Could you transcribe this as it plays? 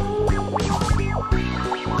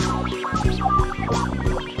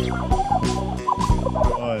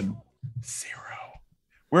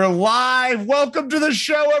We're live. Welcome to the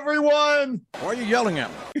show, everyone. Why are you yelling at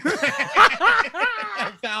me?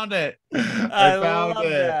 I found it. I love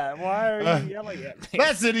that. Why are you yelling at me?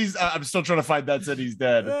 That's it. I'm still trying to find That's It. He's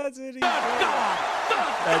dead. That's it.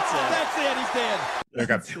 That's it. He's dead.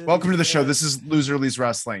 Okay. Welcome to the show. This is Loser Leaves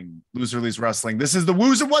Wrestling. Loser Leaves Wrestling. This is the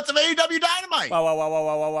Woos and What's of AEW Dynamite.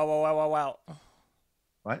 Wow.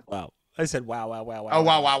 What? Wow. I said wow. Oh,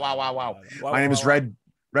 wow. My name is Red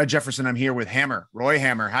Jefferson. I'm here with Hammer, Roy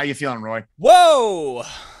Hammer. How you feeling, Roy? Whoa.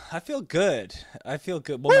 I feel good. Well,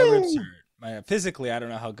 my ribs hurt. Physically, I don't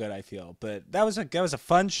know how good I feel, but that was a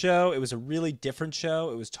fun show. It was a really different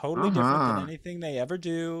show. It was totally different than anything they ever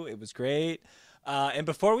do. It was great. And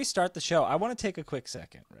before we start the show, I want to take a quick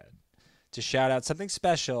second, Red, to shout out something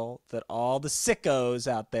special that all the sickos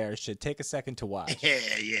out there should take a second to watch.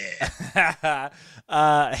 Yeah.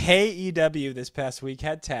 Hey EW this past week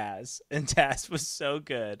had Taz, and Taz was so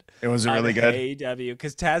good. It was really good. Hey EW,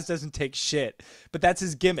 because Taz doesn't take shit, but that's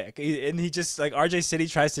his gimmick. He just, like, RJ City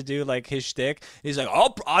tries to do like his shtick. He's like,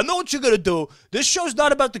 oh, I know what you're gonna do. This show's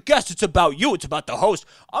not about the guest. It's about you. It's about the host.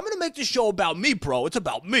 I'm gonna make this show about me, bro. It's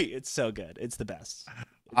about me. It's so good. It's the best.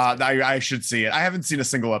 I should see it. I haven't seen a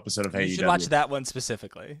single episode of Hey You should watch that one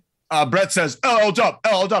specifically. Brett says, LL Dub,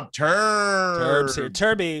 Turb's here.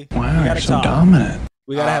 Turby. Wow, you're so dominant.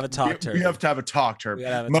 We gotta have a talk, Turby. We have to have a talk, Turb. We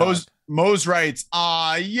gotta have a talk. Mose writes,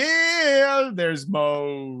 yeah, there's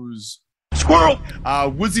Mose. Squirrel.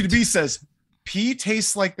 Woodsy the Beast says, P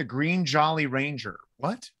tastes like the green Jolly Ranger.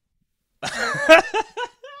 What?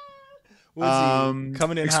 Woodsy,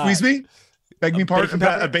 coming in excuse hot. me? Beg me pardon?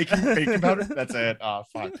 Baking Baking powder? That's it. Oh,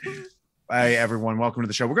 fuck. Hey, everyone. Welcome to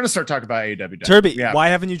the show. We're going to start talking about AEW. Turby, Yeah. why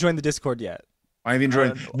haven't you joined the Discord yet? I have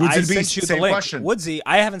enjoyed I Woodsy the sent Beast. you the Same link. question. Woodsy,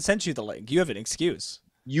 I haven't sent you the link. You have an excuse.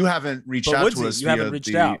 You haven't reached But out Woodsy, to us. you haven't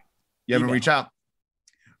reached out. You haven't Email. reached out.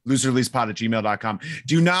 Loserleaspod@gmail.com.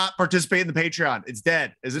 Do not participate in the Patreon. It's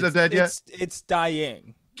dead. Is it dead yet? It's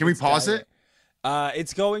dying. Can we It's pause dying. it?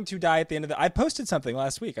 It's going to die at the end of the. I posted something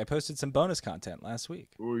last week. I posted some bonus content last week.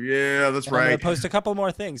 Oh, yeah, that's And I'm right. gonna post a couple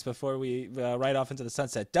more things before we ride off into the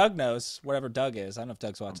sunset. Doug knows, wherever Doug is. I don't know if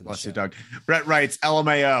Doug's watching Bless the you, show. Doug. Brett writes,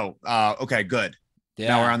 LMAO. Okay, good. Yeah.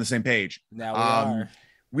 Now we're on the same page. Now we are.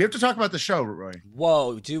 We have to talk about the show, Roy.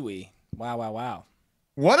 Whoa, do we? Wow.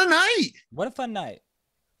 What a night. What a fun night.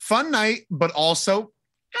 Fun night, but also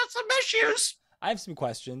got some issues. I have some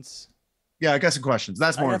questions. Yeah, I got some questions.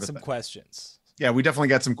 That's more I of got it. some questions. Yeah, we definitely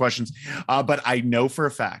got some questions. But I know for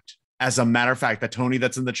a fact, as a matter of fact, that Tony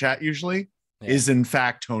that's in the chat usually is in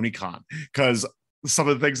fact Tony Khan, because some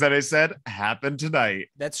of the things that I said happened tonight.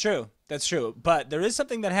 That's true. But there is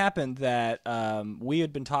something that happened that we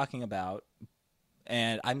had been talking about,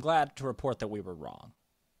 and I'm glad to report that we were wrong,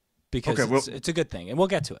 because it's a good thing, and we'll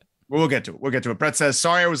get to it. We'll get to it. Brett says,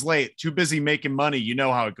 sorry I was late. Too busy making money. You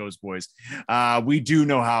know how it goes, boys. We do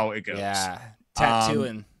know how it goes. Yeah,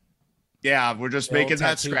 tattooing. Yeah, we're just The making old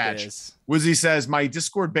that tattoo scratch. biz. Wizzy says, my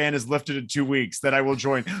Discord ban is lifted in 2 weeks. That I will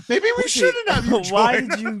join. Maybe we Wizzy, shouldn't have you join. Why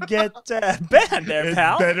did you get banned there, It's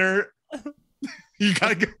pal? better. You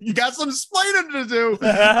got some explaining to do.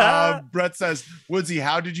 Brett says, Woodsy,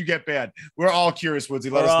 how did you get banned? We're all curious,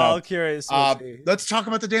 Woodsy. Let We're us know. all curious. Woodsy. Let's talk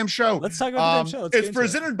about the damn show. Let's talk about the damn show. Let's get It's into it.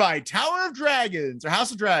 presented by Tower of Dragons or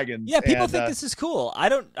House of Dragons. Yeah, people And, think this is cool.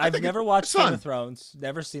 I've think never it's watched fun. Game of Thrones,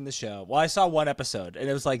 never seen the show. Well, I saw one episode, and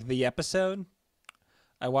it was like the episode.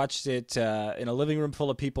 I watched it in a living room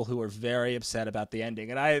full of people who were very upset about the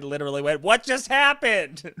ending, and I literally went, "What just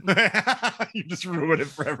happened?" You just ruined it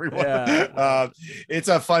for everyone. Yeah. It's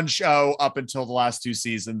a fun show up until the last 2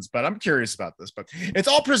 seasons, but I'm curious about this. But it's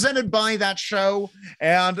all presented by that show,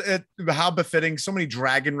 and how befitting. So many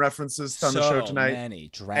dragon references on the show tonight. Many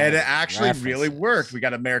dragon And it actually really references. worked. We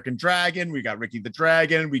got American Dragon, we got Ricky the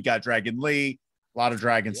Dragon, we got Dragon Lee, a lot of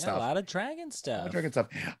dragon Yeah, stuff. a lot of dragon stuff. A lot of dragon stuff.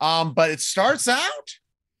 But it starts out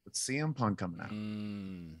with CM Punk coming out.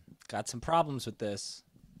 Got some problems with this.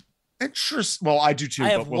 Interesting. Well, I do too. I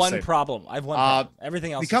have but we'll one see. problem. I have one problem.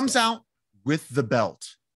 Everything else He is comes good. out with the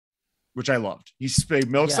belt, which I loved. He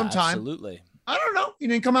milked some time. Absolutely. I don't know. He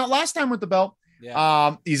didn't come out last time with the belt.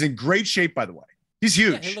 Yeah. He's in great shape, by the way. He's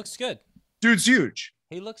huge. Yeah, he looks good. Dude's huge.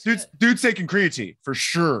 He looks Dude's taking creatine for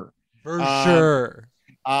sure. good. For sure.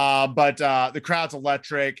 But the crowd's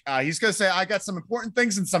electric. He's gonna say, I got some important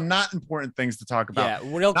things and some not important things to talk about. Yeah,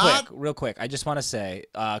 real quick. I just want to say,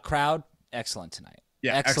 crowd, excellent tonight.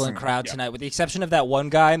 Yeah, excellent crowd yeah. tonight, with the exception of that one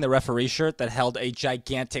guy in the referee shirt that held a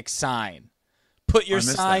gigantic sign. Put your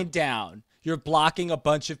missed sign that. down. You're blocking a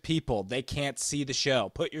bunch of people. They can't see the show.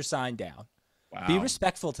 Put your sign down. Wow. Be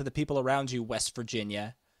respectful to the people around you, West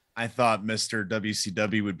Virginia. I thought Mr.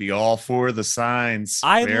 WCW would be all for the signs.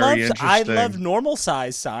 I Very love interesting. normal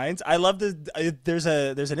size signs. I love there's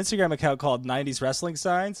an Instagram account called 90s Wrestling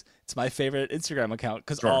Signs. It's my favorite Instagram account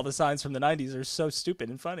because Sure. all the signs from the 90s are so stupid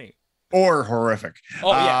and funny. Or horrific.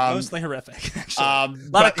 Oh yeah, mostly horrific. Actually, a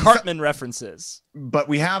lot but of Cartman references. But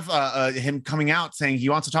we have him coming out saying he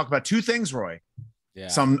wants to talk about two things, Roy. Yeah.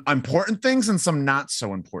 Some important things and some not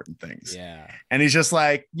so important things. Yeah. And he's just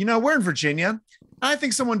like, we're in Virginia. I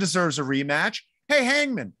think someone deserves a rematch. Hey,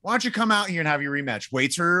 Hangman, why don't you come out here and have your rematch?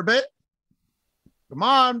 Waits for a bit. Come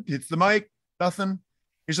on, hits the mic. Nothing.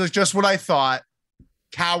 He's like, just what I thought.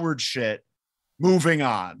 Coward shit. Moving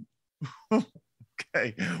on.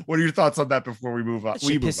 Okay. What are your thoughts on that before we move on?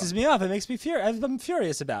 She pisses me off. It makes me furious. I'm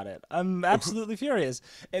furious about it. I'm absolutely furious.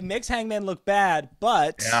 It makes Hangman look bad,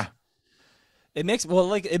 but Yeah. it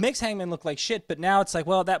makes Hangman look like shit. But now it's like,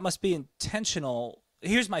 well, that must be intentional.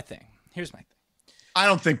 Here's my thing. I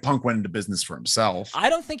don't think Punk went into business for himself. I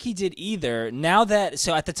don't think he did either.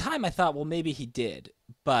 So at the time I thought, well, maybe he did,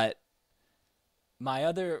 but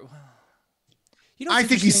I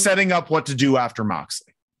think he's setting up what to do after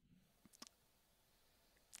Moxley.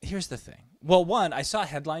 Here's the thing. Well, one, I saw a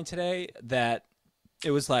headline today that it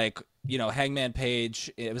was like, Hangman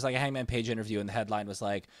Page. It was like a Hangman Page interview, and the headline was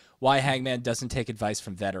like, why Hangman doesn't take advice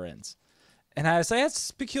from veterans. And I was like, that's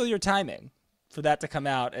peculiar timing for that to come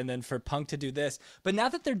out and then for Punk to do this. But now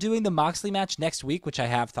that they're doing the Moxley match next week, which I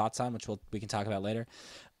have thoughts on, which we can talk about later,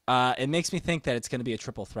 it makes me think that it's going to be a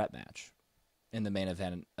triple threat match in the main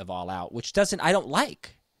event of All Out, which I don't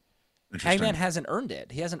like. Hangman hasn't earned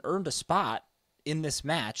it. He hasn't earned a spot in this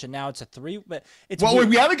match, and now it's a 3. But it's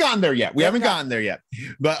we haven't gotten there yet. We haven't gotten there yet.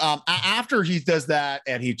 But after he does that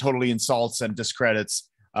and he totally insults and discredits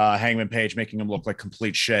Hangman Page, making him look like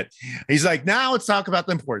complete shit, he's like, now let's talk about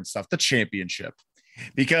the important stuff, the championship,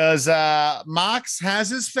 because Mox has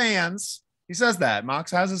his fans. He says that Mox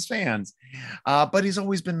has his fans, but he's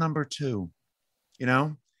always been number 2.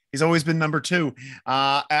 He's always been number 2.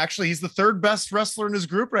 Actually, he's the 3rd best wrestler in his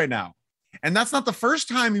group right now. And that's not the first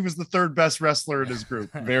time he was the 3rd best wrestler in his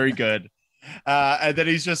group. Very good. And then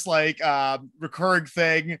he's just like, recurring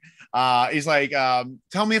thing. He's like,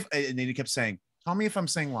 tell me if, and then he kept saying, tell me if I'm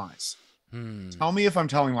saying lies. Tell me if I'm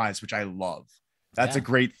telling lies, which I love. That's a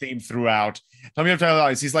great theme throughout. Tell me if I'm telling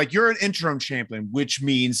lies. He's like, you're an interim champion, which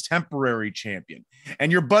means temporary champion.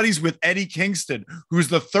 And you're buddies with Eddie Kingston, who's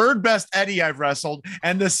the 3rd best Eddie I've wrestled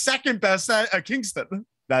and the 2nd best Kingston.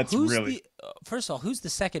 That's first of all, who's the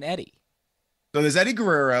 2nd Eddie? So there's Eddie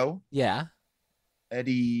Guerrero. Yeah.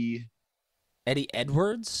 Eddie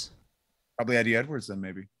Edwards? Probably Eddie Edwards then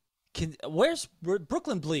maybe. Where's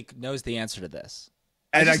Brooklyn Bleak knows the answer to this.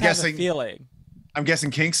 And I'm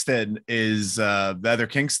guessing Kingston is the other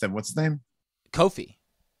Kingston. What's his name? Kofi.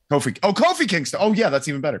 Kofi Kingston. Oh yeah, that's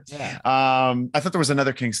even better. Yeah. I thought there was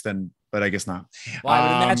another Kingston, but I guess not. Well, I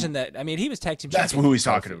would imagine that. I mean, he was tag team. That's who he's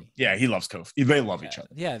talking to. Yeah, he loves Kofi. They love each other.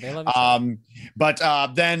 Yeah, they love each other.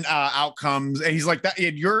 But then out comes, and he's like that.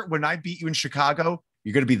 And when I beat you in Chicago,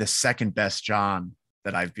 you're going to be the 2nd best John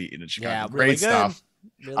that I've beaten in Chicago. Yeah, great stuff.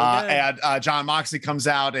 Really and John Moxley comes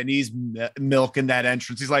out and he's milking that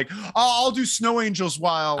entrance. He's like, I'll do Snow Angels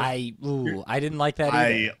while I didn't like that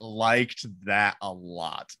either. I liked that a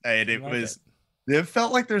lot. And it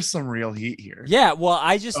felt like there's some real heat here. Yeah, well,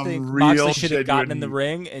 I just think Moxley should have gotten in the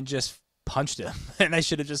ring and just punched him, and they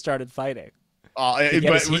should have just started fighting to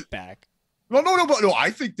get his heat back. No. I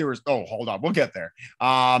think there was. Oh, hold on, we'll get there.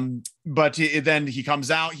 But then he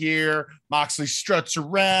comes out here. Moxley struts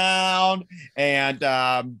around, and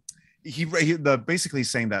he basically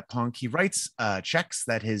saying that Punk, he writes checks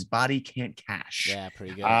that his body can't cash. Yeah,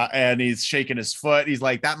 pretty good. And he's shaking his foot. He's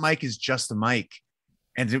like, that mic is just a mic.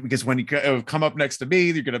 And because when you come up next to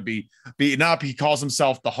me, you're going to be beaten up. He calls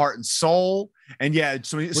himself the heart and soul. And yeah,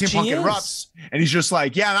 so CM Punk interrupts, and he's just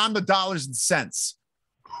like, yeah, I'm the dollars and cents.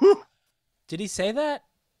 Whew. Did he say that?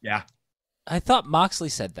 Yeah. I thought Moxley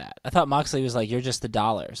said that. I thought Moxley was like, you're just the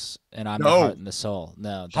dollars, and I'm the heart and the soul.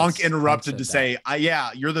 No. Punk interrupted to say,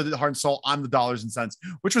 yeah, you're the heart and soul. I'm the dollars and cents,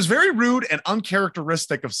 which was very rude and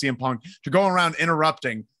uncharacteristic of CM Punk to go around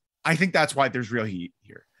interrupting. I think that's why there's real heat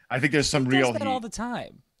here. I think there's some real heat. All the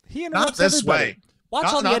time. He interrupts not this everybody. way. Watch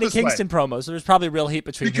all the Eddie Kingston promos. There's probably real heat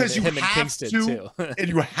between him and Kingston too. And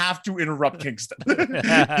you have to interrupt Kingston.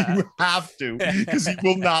 You have to, because he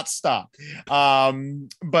will not stop.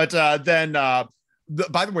 But then,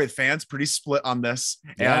 by the way, fans pretty split on this,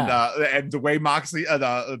 and the way Moxley,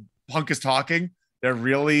 Punk is talking, they're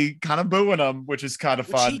really kind of booing him, which is kind of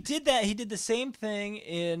fun. He did that. He did the same thing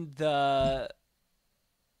in the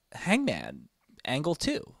Hangman angle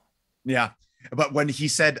too. Yeah. But when he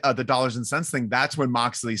said the dollars and cents thing, that's when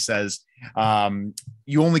Moxley says,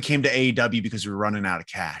 you only came to AEW because we were running out of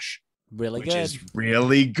cash. Really which good. is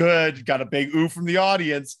really good. Got a big ooh from the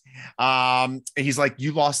audience. He's like,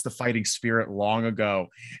 you lost the fighting spirit long ago.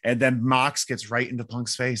 And then Mox gets right into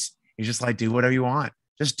Punk's face. He's just like, do whatever you want.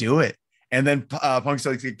 Just do it. And then Punk's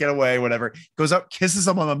like, get away, whatever. Goes up, kisses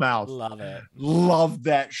him on the mouth. Love it. Love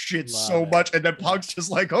that shit so much. And then Punk's just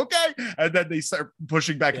like, okay. And then they start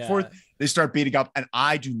pushing back and forth. They start beating up. And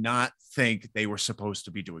I do not think they were supposed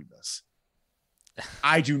to be doing this.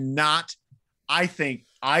 I do not. I think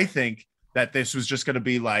that this was just going to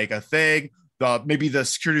be like a thing. Maybe the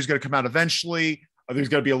security is going to come out eventually. Or there's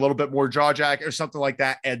going to be a little bit more jaw jack or something like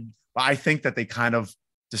that. And I think that they kind of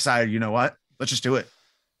decided, you know what? Let's just do it.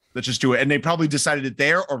 Let's just do it. And they probably decided it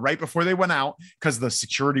there or right before they went out because the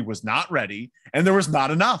security was not ready and there was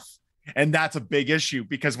not enough. And that's a big issue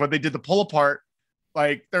because when they did the pull apart,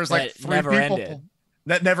 like there's like three people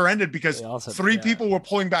that never ended because three people were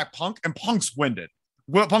pulling back Punk and Punk's winded.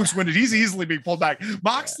 Well, Punk's winded. He's easily being pulled back.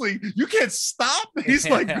 Moxley, you can't stop. He's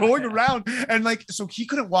like going around and like, so he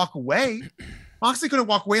couldn't walk away. Moxley couldn't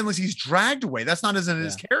walk away unless he's dragged away. That's not in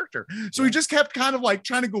his character. So he just kept kind of like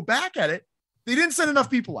trying to go back at it. They didn't send enough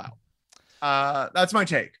people out. That's my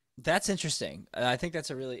take. That's interesting. I think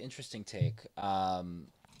that's a really interesting take. I'm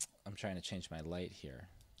trying to change my light here.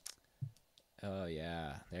 Oh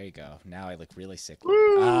yeah, there you go. Now I look really sick.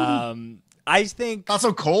 I think not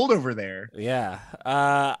so cold over there. Yeah.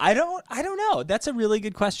 I don't know. That's a really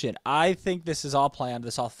good question. I think this is all planned.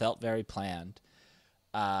 This all felt very planned.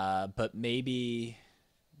 But maybe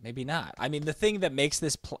not. I mean, the thing that makes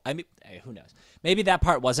this, hey, who knows? Maybe that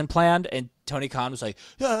part wasn't planned, and Tony Khan was like,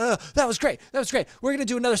 that was great. That was great. We're going to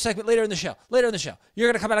do another segment later in the show. You're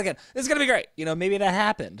going to come out again. It's going to be great. Maybe that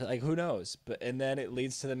happened. Like, who knows? And then it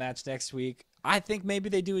leads to the match next week. I think maybe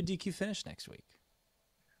they do a DQ finish next week.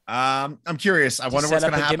 I'm curious. I wonder what's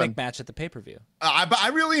going to happen. Gimmick match at the pay-per-view. I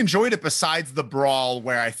really enjoyed it besides the brawl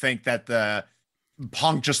where I think that the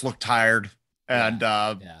Punk just looked tired and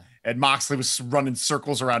Moxley was running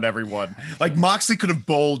circles around everyone. Like Moxley could have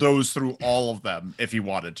bulldozed through all of them if he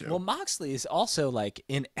wanted to. Well, Moxley is also like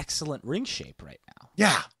in excellent ring shape right now.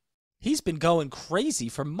 Yeah. He's been going crazy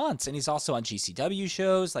for months, and he's also on GCW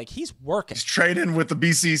shows. Like, he's working. He's training with the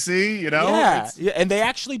BCC, Yeah, and they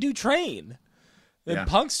actually do train. And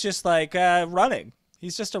Punk's just like running.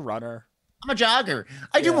 He's just a runner. I'm a jogger.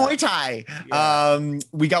 I do Muay Thai. Yeah.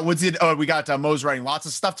 We got Woodsy. We got Mo's writing lots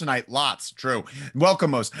of stuff tonight. Lots. True. Welcome,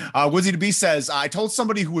 Mo's. Woodsy the Beast says, I told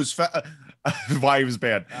somebody who was why he was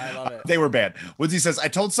bad. I love it. They were bad. Woodsy says, I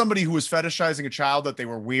told somebody who was fetishizing a child that they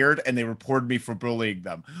were weird and they reported me for bullying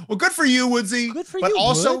them. Well, good for you, Woodsy. Good for you,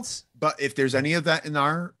 Woods. But if there's any of that in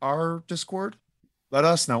our Discord, let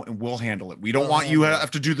us know and we'll handle it. We don't want you to have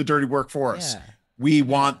to do the dirty work for us. Yeah. We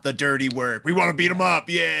want the dirty work. We want to beat them up.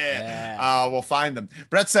 Yeah. We'll find them.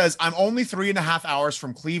 Brett says, I'm only 3.5 hours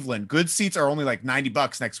from Cleveland. Good seats are only like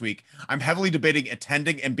 $90 next week. I'm heavily debating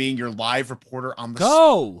attending and being your live reporter on the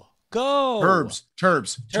Go. Turbs.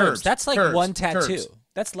 That's like turbs, one tattoo. turbs.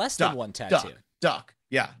 That's less than one tattoo. Duck.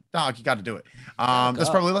 Yeah. Dog, you got to do it.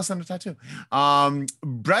 That's probably less than a tattoo.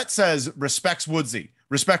 Brett says, respects Woodsy.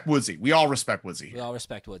 Respect Woodsy. We all respect Woodsy. We all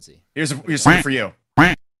respect Woodsy. Here's something for you.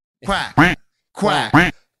 Quack.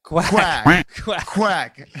 Quack. Quack.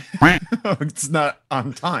 Quack. It's not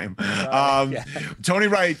on time. Tony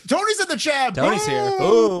Wright. Tony's in the chat. Tony's here.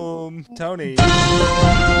 Boom. Tony.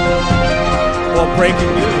 Well,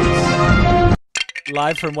 breaking news.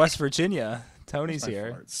 Live from West Virginia. Tony's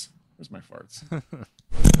here. Where's my farts?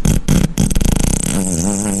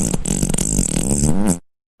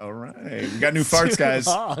 All right. We got new farts, guys.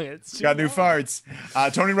 Got new farts.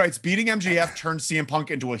 Tony writes, beating MJF turned CM Punk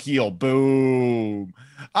into a heel. Boom.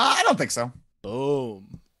 I don't think so.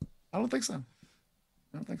 Boom. I don't think so.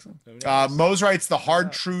 Mose writes, the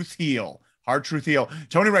hard truth heel. Hard truth heel.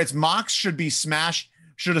 Tony writes, Mox should have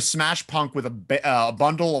smashed Punk with a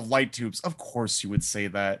bundle of light tubes. Of course you would say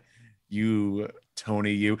that.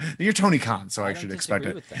 Tony, you're Tony Khan, so I should expect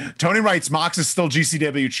it. Tony writes, Mox is still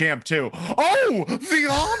GCW champ too. Oh, the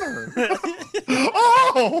honor.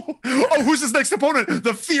 oh, who's his next opponent?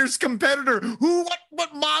 The fierce competitor.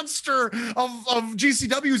 What monster of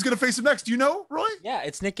GCW is going to face him next? Do you know, Roy? Yeah,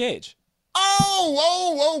 it's Nick Gage.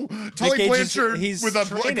 Oh, Tully Blanchard he's with a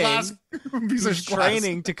glass. He's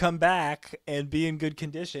training to come back and be in good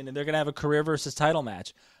condition, and they're going to have a career versus title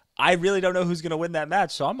match. I really don't know who's going to win that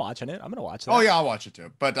match, so I'm watching it. I'm going to watch that. Oh, yeah, I'll watch it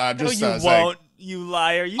too. But just no, you won't, you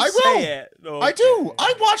liar. You I say will. it. Okay. I do.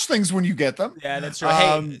 I watch things when you get them. Yeah, that's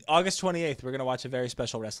right. Hey, August 28th, we're going to watch a very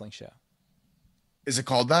special wrestling show. Is it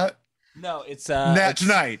called that? No, it's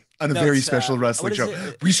tonight. on a No, very it's, special what wrestling is show.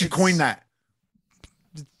 it? We should It's- coin that.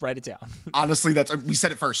 Write it down. Honestly, we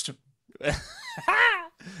said it first.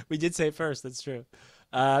 We did say it first. That's true.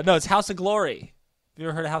 No, it's House of Glory. Have you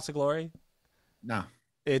ever heard of House of Glory? No.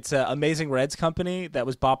 It's an Amazing Reds company that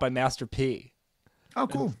was bought by Master P. Oh,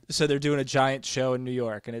 cool. So they're doing a giant show in New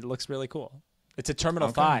York, and it looks really cool. It's at Terminal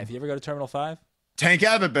Okay. 5. You ever go to Terminal 5? Tank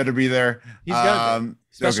Abbott better be there. He's gonna be.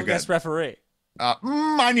 Special okay, guest good. referee.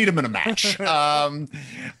 I need him in a match.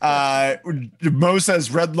 Mo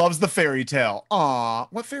says Red loves the fairy tale. Aw,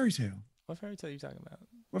 what fairy tale? What fairy tale are you talking about?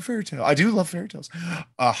 What fairy tale? I do love fairy tales.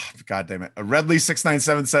 Oh, God damn it.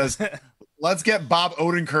 Redley697 says, let's get Bob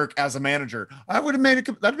Odenkirk as a manager. I would have made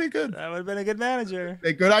it. That'd be good. That would have been a good manager.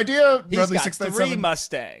 A good idea. He's got 3 Redley697.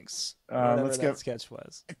 Mustangs. Whatever let's that get sketch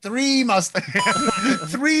was. 3 Mustang,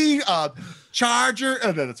 3 Charger.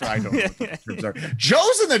 Oh, no, that's right. I don't know what the terms are.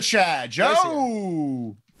 Joe's in the chat.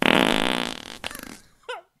 Joe.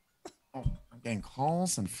 Oh, I'm getting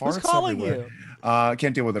calls and farts Who's calling everywhere. you? I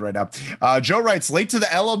can't deal with it right now. Joe writes, late to the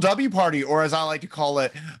LLW party, or as I like to call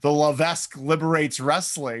it, the Levesque liberates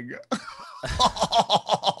wrestling.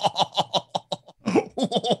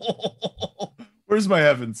 Where's my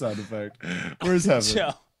heaven sound effect? Where's heaven?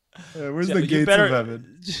 Joe. Where's Joe, the you gates better- of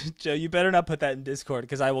heaven? Joe, you better not put that in Discord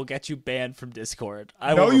because I will get you banned from Discord.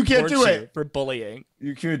 I No, will you can't report do you it. for bullying.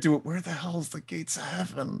 You can't do it. Where the hell's the gates of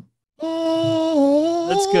heaven? Oh,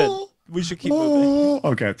 That's good. We should keep moving.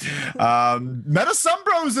 Okay. Meta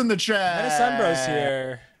Sunbro's in the chat. Meta Sunbro's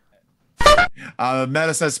here.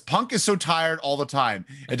 Meta says Punk is so tired all the time.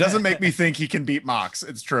 It doesn't make me think he can beat Mox.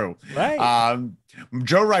 It's true. Right.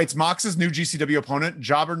 Joe writes, Mox's new GCW opponent,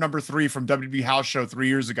 jobber number 3 from WB House Show 3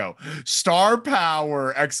 years ago. Star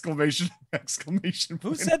power! Exclamation! Who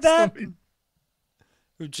point, said that? exclamation.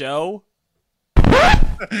 Who, Joe? Yeah,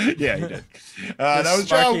 he did. The That was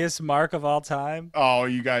Joe. smarkiest mark of all time. Oh,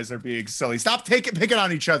 you guys are being silly. Stop picking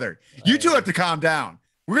on each other. You two have to calm down.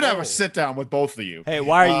 We're gonna have Oh. a sit down with both of you. Hey,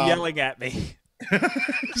 why are you yelling at me?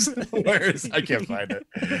 Where is I can't find it.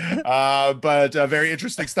 But very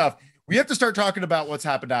interesting stuff. We have to start talking about what's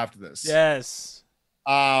happened after this. Yes.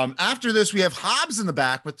 After this, we have Hobbs in the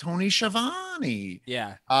back with Tony Schiavone.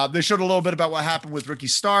 Yeah. They showed a little bit about what happened with Ricky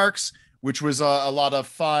Starks, which was a lot of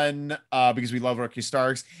fun because we love Ricky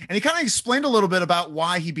Starks. And he kind of explained a little bit about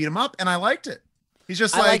why he beat him up, and I liked it. He's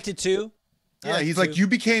just I like, liked it too. yeah, he's like, you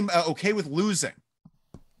became okay with losing.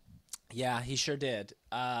 Yeah, he sure did.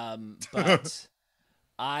 But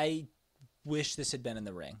I wish this had been in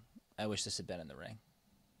the ring.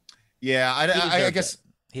 Yeah, I deserved guess it.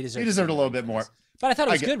 He deserved he deserved to a be little in the bit ring more. for this. But I thought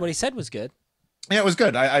it was I get- good. What he said was good. Yeah, it was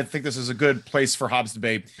good. I think this is a good place for Hobbs to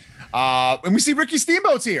be. And we see Ricky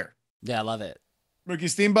Steamboat's here. Yeah, I love it. Ricky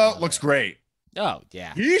Steamboat looks great. Oh,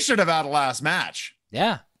 yeah. He should have had a last match.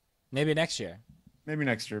 Yeah. Maybe next year. Maybe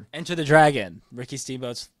next year. Enter the Dragon. Ricky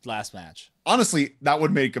Steamboat's last match. Honestly, that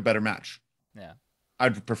would make a better match. Yeah.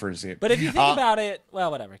 I'd prefer to see it. But if you think about it, well,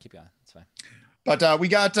 whatever. Keep going. It's fine. But we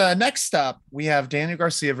got next up, we have Daniel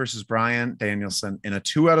Garcia versus Bryan Danielson in a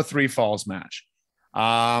 2 out of 3 falls match.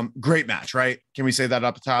 Great match, right? Can we say that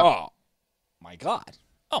up top? Oh, my God.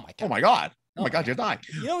 Oh, my God. Oh my God. Oh Oh my God, my you die.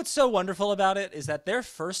 You know what's so wonderful about it is that their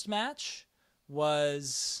first match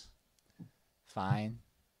was fine.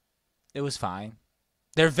 It was fine.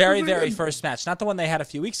 Their very, very first match, not the one they had a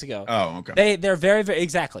few weeks ago. Oh, okay. They're very, very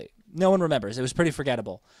exactly. No one remembers. It was pretty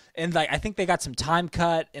forgettable. And like I think they got some time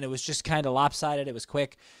cut and it was just kind of lopsided. It was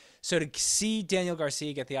quick. So to see Daniel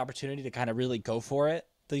Garcia get the opportunity to kind of really go for it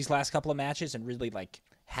these last couple of matches and really like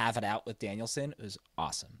have it out with Danielson, it was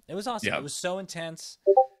awesome. It was awesome. Yeah. It was so intense.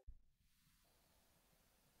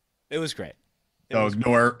 It was great. So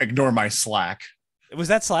ignore my Slack. Was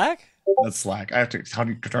that Slack? That's Slack. I have to. How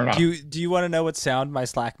do you turn it off? Do you want to know what sound my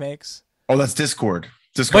Slack makes? Oh, that's Discord.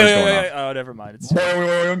 Discord's going off. Oh, never mind. It's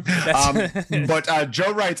But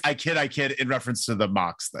Joe writes, I kid in reference to the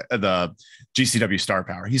Mox, the GCW star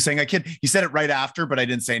power. He's saying I kid. He said it right after, but I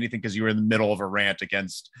didn't say anything because you were in the middle of a rant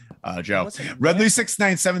against Joe.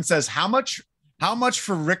 Redley697 says, how much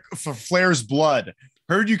for Flair's blood?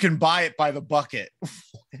 Heard you can buy it by the bucket.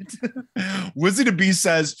 Wizzy the Beast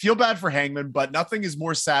says, feel bad for Hangman, but nothing is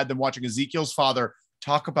more sad than watching Ezekiel's father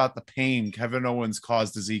talk about the pain Kevin Owens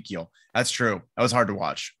caused Ezekiel. That's true. That was hard to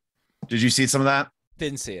watch. Did you see some of that?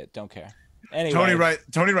 Didn't see it. Don't care. Anyway.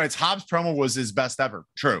 Tony writes, Hobbs promo was his best ever.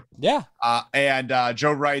 True. Yeah. And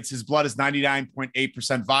Joe writes, his blood is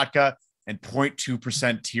 99.8% vodka and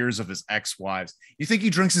 0.2% tears of his ex-wives. You think he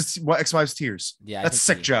drinks his ex-wives' tears? Yeah. I That's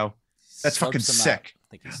think sick, Joe. That's slurps fucking them sick. up. I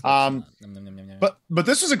think he slurps them up. But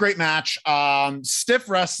this was a great match. Stiff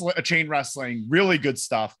wrestling, chain wrestling, really good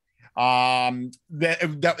stuff.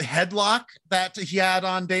 That headlock that he had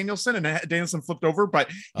on Danielson, and Danielson flipped over,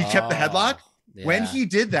 but he kept the headlock. Yeah. When he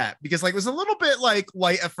did that, because like it was a little bit like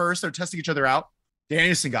light at first, they're testing each other out.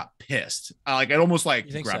 Danielson got pissed. Like it almost like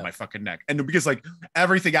grabbed my fucking neck. And because like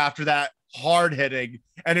everything after that, hard hitting.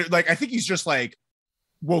 And it, like I think he's just like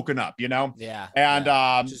woken up, you know? Yeah.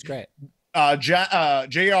 And which is great.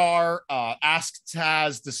 JR asked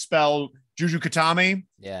Taz to spell Juju Katami.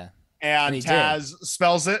 Yeah. And Taz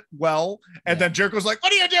spells it well. And then Jericho's like,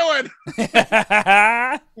 what are you doing?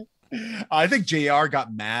 I think JR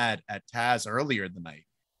got mad at Taz earlier in the night.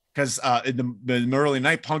 Because in the early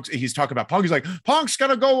night, Punk, he's talking about Punk. He's like, Punk's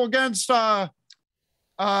gonna go against and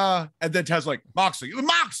then Taz's like, Moxley.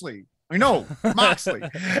 I know, Moxley.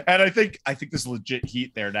 And I think there's legit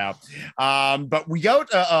heat there now. But we go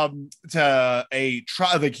to a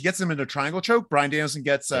like he gets him into a triangle choke. Bryan Danielson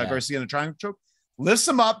gets Garcia in a triangle choke, lifts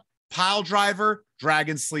him up, pile driver,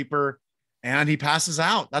 dragon sleeper, and he passes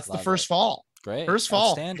out. That's the first fall. Great. First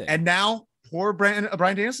fall. And now poor Bryan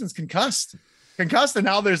Danielson's concussed, and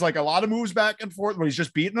now there's like a lot of moves back and forth where he's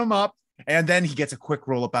just beating him up, and then he gets a quick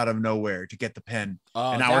roll up out of nowhere to get the pin.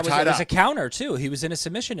 And now we're tied up. It was a counter too. He was in a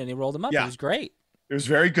submission and he rolled him up. Yeah. It was great. It was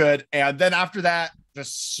very good. And then after that,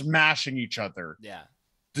 just smashing each other. Yeah.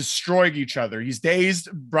 Destroying each other. He's dazed.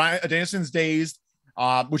 Danielson's dazed,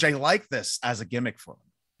 which I like this as a gimmick for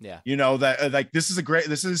him. Yeah. You know, that like this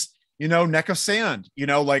is you know, neck of sand, you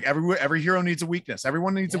know, like every hero needs a weakness.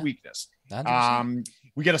 Everyone needs a weakness.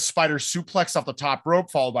 We get a spider suplex off the top rope,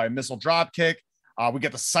 followed by a missile drop kick. We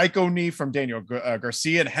get the psycho knee from Daniel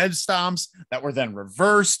Garcia and head stomps that were then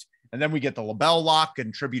reversed. And then we get the LaBelle lock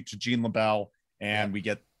in tribute to Gene LaBelle. And we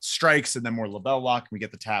get strikes and then more LaBelle lock. And we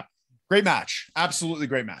get the tap. Great match. Absolutely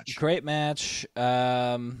great match. Great match. You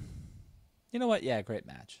know what? Yeah, great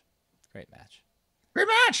match. Great match.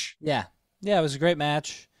 Yeah. Yeah, it was a great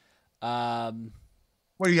match.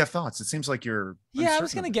 What do you have thoughts? It seems like you're. Yeah, I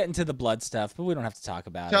was going to get into the blood stuff, but we don't have to talk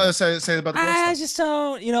about it. Say about the blood stuff. I just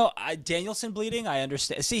don't, you know, Danielson bleeding, I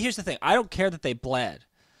understand. See, here's the thing. I don't care that they bled,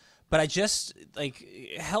 but I just, like,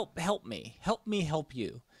 help me help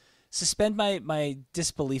you. Suspend my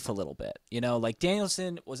disbelief a little bit. You know, like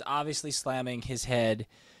Danielson was obviously slamming his head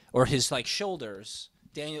or his, like, shoulders,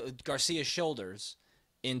 Garcia's shoulders,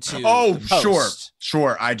 into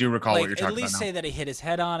sure I do recall what you're talking about. At least say that he hit his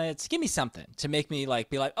head on it. Give me something to make me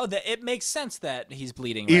like be like, oh, it makes sense that he's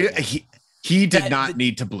bleeding. He did not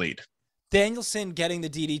need to bleed. Danielson getting the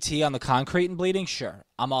DDT on the concrete and bleeding, sure,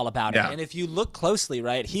 I'm all about it. And if you look closely,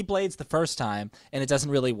 right, he blades the first time and it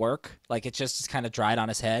doesn't really work. Like it just is kind of dried on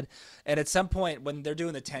his head. And at some point when they're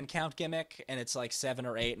doing the 10 count gimmick and it's like 7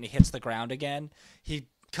 or 8 and he hits the ground again, he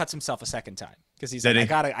cuts himself a second time because he's like,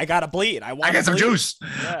 I gotta bleed. I got some juice.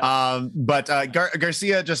 Yeah. But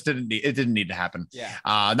Garcia just didn't need to happen. Yeah.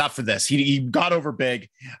 Not for this. He got over big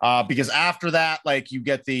because after that, like you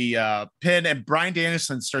get the pin and Bryan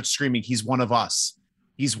Danielson starts screaming, "He's one of us.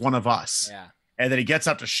 He's one of us." Yeah. And then he gets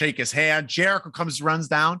up to shake his hand. Jericho runs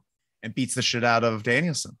down and beats the shit out of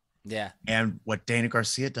Danielson. Yeah. And what Daniel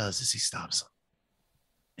Garcia does is he stops him.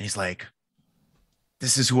 And he's like,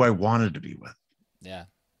 "This is who I wanted to be with. Yeah.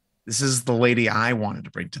 This is the lady I wanted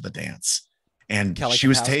to bring to the dance." And she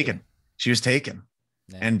was taken.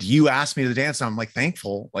 Yeah. And you asked me to dance. And I'm like,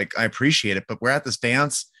 thankful. Like, I appreciate it. But we're at this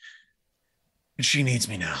dance and she needs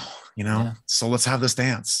me now, you know? Yeah. So let's have this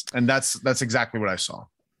dance. And that's exactly what I saw.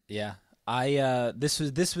 Yeah. This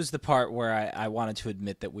was the part where I wanted to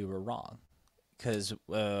admit that we were wrong. Because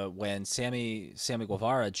when Sammy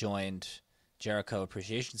Guevara joined Jericho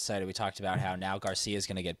Appreciation Society, we talked about how now Garcia is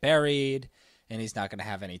going to get buried and he's not going to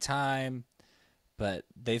have any time, but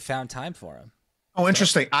they found time for him. Oh,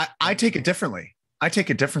 interesting. I take it differently. I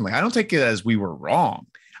don't take it as we were wrong.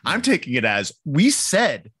 I'm taking it as we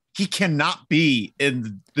said he cannot be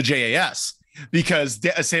in the JAS because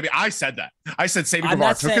Sammy, I said that. I said Sammy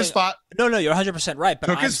Guevara took his spot. No, you're 100% right. But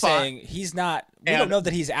I'm saying he's not, we don't know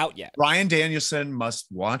that he's out yet. Bryan Danielson must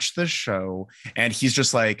watch the show and he's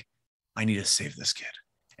just like, I need to save this kid.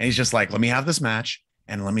 And he's just like, let me have this match.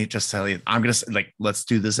 And let me just tell you, I'm going to like, let's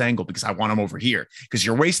do this angle because I want him over here because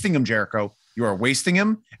you're wasting him, Jericho. You are wasting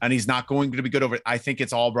him and he's not going to be good over it. I think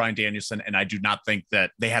it's all Bryan Danielson. And I do not think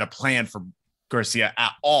that they had a plan for Garcia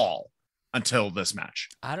at all until this match.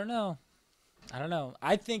 I don't know.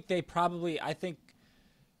 I think Danielson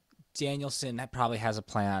probably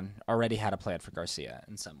already had a plan for Garcia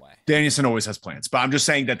in some way. Danielson always has plans, but I'm just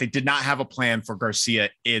saying that they did not have a plan for Garcia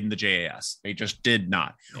in the JAS. They just did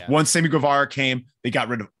not. Yeah. Once Sammy Guevara came, they got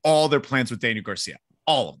rid of all their plans with Daniel Garcia.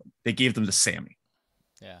 All of them. They gave them to Sammy.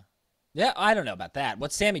 Yeah. Yeah, I don't know about that.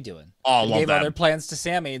 What's Sammy doing? They gave all their plans to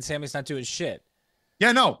Sammy, and Sammy's not doing shit.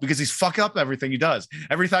 Yeah, no, because he's fuck up everything he does.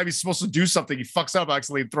 Every time he's supposed to do something, he fucks up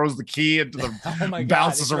accidentally and throws the key into the Oh my God,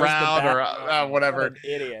 bounces he throws the around or bat. whatever. What an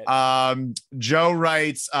idiot. Joe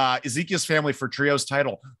writes Ezekiel's family for trios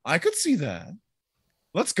title. I could see that.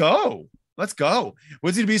 Let's go. Let's go.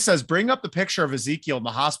 Woodsy B says, bring up the picture of Ezekiel in the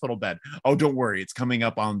hospital bed. Oh, don't worry. It's coming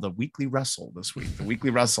up on the Weekly Wrestle this week. The Weekly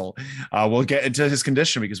Wrestle. We'll get into his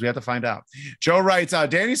condition because we have to find out. Joe writes,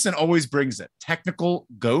 Danielson always brings it. Technical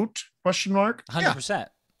GOAT? Question mark. 100%.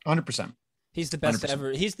 100%. He's the best 100%.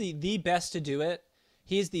 ever. He's the best to do it.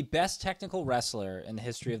 He's the best technical wrestler in the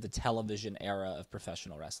history of the television era of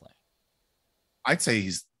professional wrestling. I'd say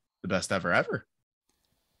he's the best ever.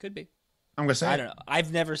 Could be. I'm gonna say. I don't know.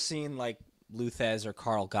 I've never seen like Luthez or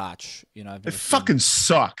Carl Gotch. You know, I've They never fucking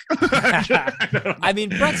suck. I mean,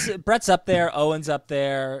 Brett's up there. Owen's up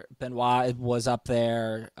there. Benoit was up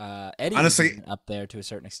there. Eddie Honestly, was up there to a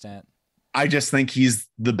certain extent. I just think he's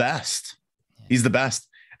the best. He's the best.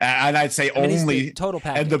 And I'd say I mean, he's only the total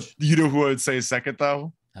package. And you know who I would say is second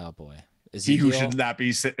though? Oh boy, He who Ezekiel? should not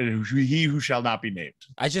be he who shall not be named.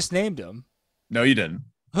 I just named him. No, you didn't.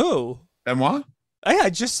 Who? Benoit?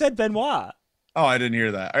 I just said Benoit. Oh, I didn't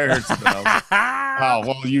hear that. I heard something else. Oh,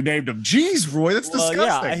 well, you named him. Jeez, Roy, that's Well,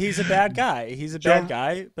 disgusting. yeah, he's a bad guy. He's a Joe- bad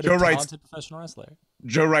guy, but Joe a writes- talented professional wrestler.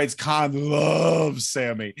 Joe writes, Khan loves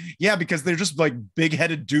Sammy. Yeah, because they're just like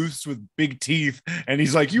big-headed dudes with big teeth. And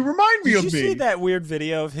he's like, you remind me Did of you me. see that weird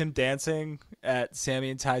video of him dancing at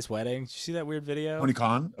Sammy and Ty's wedding? Did you see that weird video? Tony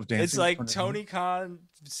Khan of dancing. It's like Tony Khan,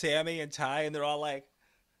 Sammy, and Ty, and they're all like,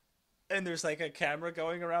 and there's like a camera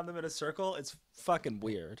going around them in a circle. It's fucking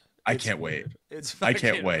weird. I It's can't wait. weird. It's I fucking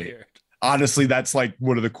can't wait. weird. Honestly, that's like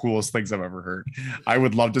one of the coolest things I've ever heard. I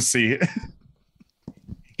would love to see it.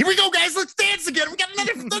 Here we go, guys. Let's dance again. We got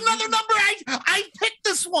another number. I picked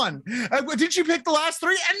this one. Did you pick the last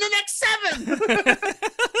three and the next seven?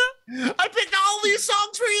 I picked all these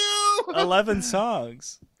songs for you. 11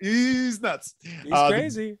 songs. He's nuts. He's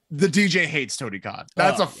crazy. The DJ hates Tony Khan.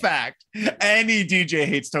 That's a fact. Any DJ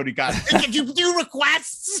hates Tony Khan. Can you do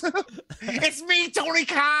requests? It's me, Tony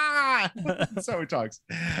Khan. That's how he talks.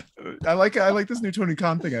 I like this new Tony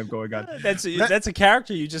Khan thing I have going on. That's a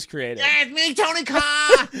character you just created. Yeah, it's me, Tony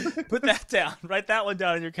Khan. Put that down. Write that one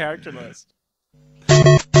down in your character list.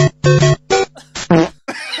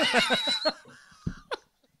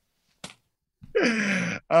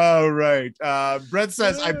 All right. Brett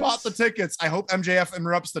says, I bought the tickets. I hope MJF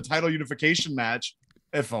interrupts the title unification match.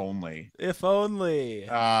 If only. If only.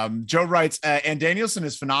 Joe writes, and Danielson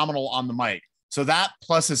is phenomenal on the mic. So that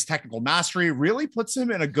plus his technical mastery really puts him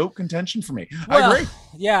in a GOAT contention for me. I agree.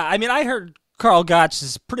 Yeah, I mean, I heard Carl Gotch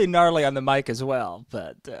is pretty gnarly on the mic as well,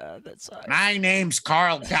 but that's My name's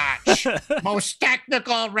Carl Gotch. Most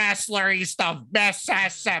technical wrestler. He's the best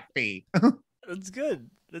Mississippi. that's good.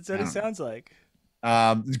 That's what it sounds like.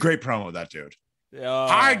 Great promo, that dude. Oh.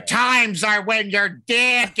 Hard times are when your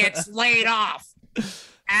dad gets laid off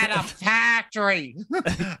at a factory.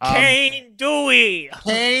 Kane Dewey.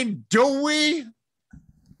 Kane Dewey.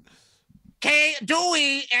 Kane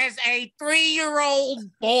Dewey is a 3-year-old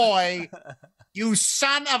boy. You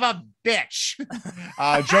son of a bitch.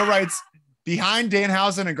 Joe writes, behind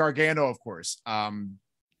Danhausen and Gargano, of course.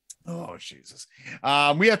 Oh, Jesus.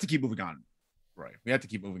 We have to keep moving on. Right. We have to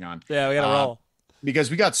keep moving on. Yeah, we gotta roll.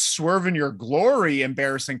 Because we got Swerve in Your Glory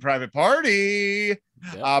embarrassing Private Party.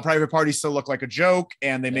 Yep. Private Party still look like a joke,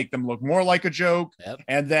 and they make them look more like a joke. Yep.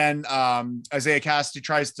 And then Isaiah Cassidy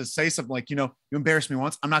tries to say something like, you embarrassed me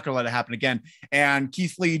once. I'm not going to let it happen again. And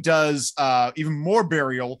Keith Lee does even more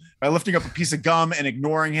burial by lifting up a piece of gum and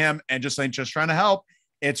ignoring him and just trying to help.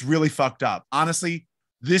 It's really fucked up. Honestly,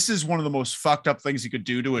 this is one of the most fucked up things you could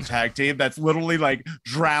do to a tag team. That's literally like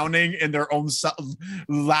drowning in their own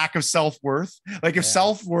lack of self-worth. Like if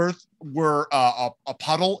self-worth were a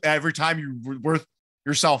puddle, every time you were worth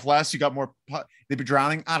yourself less, you got more, they'd be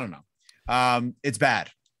drowning. I don't know. It's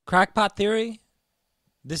bad. Crackpot theory.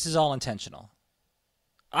 This is all intentional.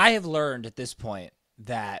 I have learned at this point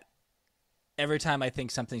that every time I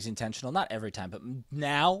think something's intentional, not every time, but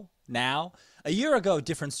now, a year ago,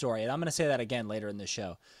 different story. And I'm going to say that again later in the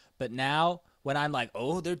show. But now when I'm like,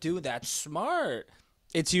 oh, they're doing that smart,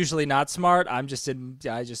 it's usually not smart. I just am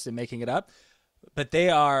making it up, but they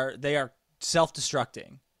are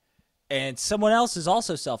self-destructing, and someone else is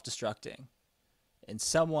also self-destructing, and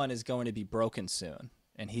someone is going to be broken soon.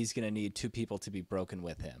 And he's going to need 2 people to be broken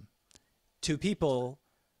with him. 2 people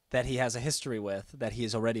that he has a history with, that he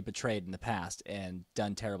has already betrayed in the past and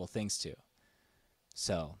done terrible things to.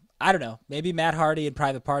 So, I don't know. Maybe Matt Hardy and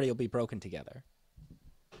Private Party will be broken together.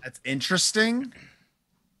 That's interesting.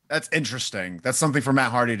 That's something for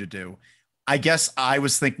Matt Hardy to do. I guess I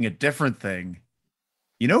was thinking a different thing.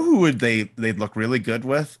 You know who would they'd look really good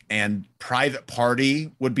with, and Private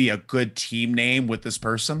Party would be a good team name with this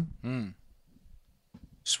person.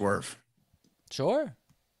 Swerve. Sure.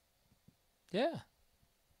 Yeah.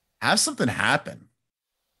 Have something happen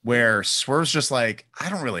where Swerve's just like, I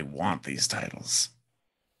don't really want these titles,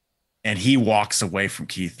 and he walks away from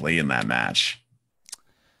Keith Lee in that match.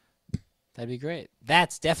 That'd be great.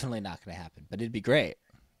 That's definitely not going to happen, but it'd be great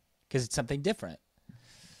because it's something different.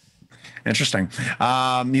 Interesting.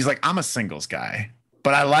 He's like, I'm a singles guy,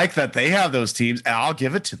 but I like that they have those teams, and I'll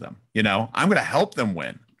give it to them. You know, I'm going to help them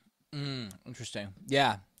win. Interesting.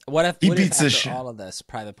 Yeah. What if He beats this after shit. all of this,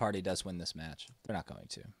 Private Party does win this match? They're not going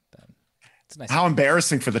to. But it's nice. How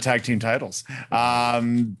embarrassing for the tag team titles.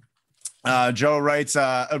 Joe writes,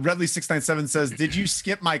 Redley697 says, did you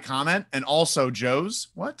skip my comment? And also Joe's?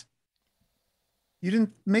 What? You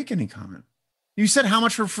didn't make any comment. You said how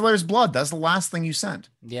much for Flair's blood. That's the last thing you sent.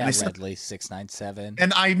 Yeah, said, Redley697.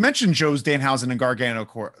 and I mentioned Joe's, Danhausen, and Gargano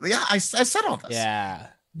Court. Yeah, I said all this. Yeah.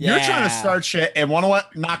 You're trying to start shit, and you know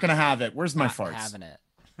what? Not gonna have it. Where's my Not farts? having it.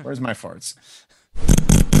 Where's my farts?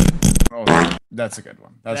 Oh, that's a good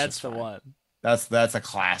one. That's the fine. one. That's a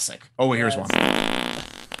classic. Oh, here's one.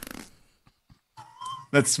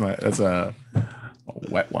 That's a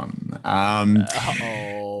wet one.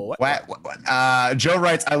 Wet. Joe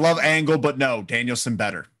writes, I love Angle, but no, Danielson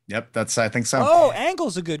better. Yep, I think so. Oh,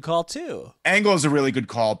 Angle's a good call too. Angle is a really good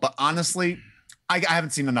call, but honestly, I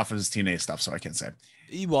haven't seen enough of his TNA stuff, so I can't say.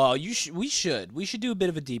 Well, we should do a bit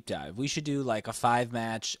of a deep dive. We should do like a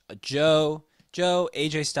 5-match: Joe,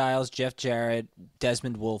 AJ Styles, Jeff Jarrett,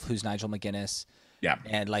 Desmond Wolfe, who's Nigel McGuinness. Yeah,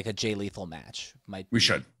 and like a Jay Lethal match. Might be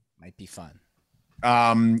fun.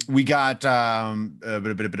 We got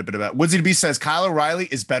Woodsy the Beast says Kyle O'Reilly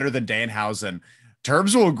is better than Danhausen.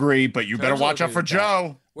 Turbs will agree, but you better watch out for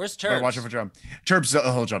Joe. Where's Turbs? Better watch out for Joe. Turbs,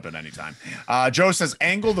 he'll jump in anytime. Joe says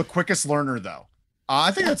Angle the quickest learner though.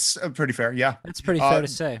 I think that's pretty fair. Yeah, that's pretty fair to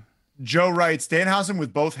say. Joe writes Danhausen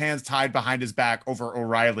with both hands tied behind his back over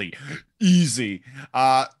O'Reilly. Easy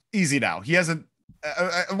now. He hasn't.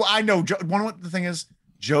 I know. Joe, the thing is,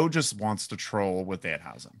 Joe just wants to troll with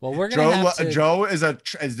Danhausen. Well, we're gonna have to... Joe is a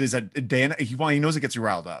Dan. He knows it gets you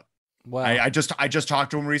riled up. Well, I just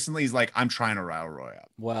talked to him recently. He's like, I'm trying to rile Roy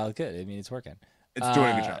up. Well, good. I mean, it's working. It's doing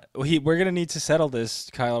a good job. We're gonna need to settle this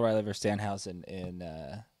Kyle O'Reilly versus Danhausen in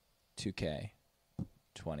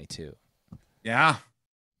 2K22. Yeah,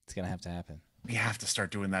 it's gonna have to happen. We have to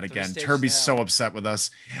start doing that again. Turby's so upset with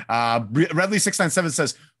us. Redley697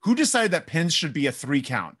 says, who decided that pins should be a 3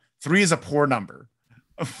 count? 3 is a poor number.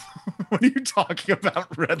 What are you talking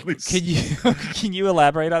about, Redley? Can you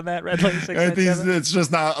elaborate on that, Redley697? It's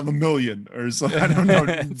just not a million or something. I don't know.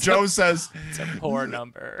 Joe says it's a poor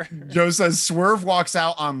number. Joe says Swerve walks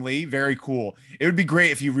out on Lee. Very cool. It would be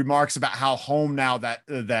great if he remarks about how home now that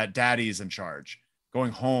Daddy's in charge.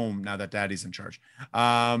 Going home now that Daddy's in charge.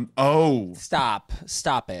 Stop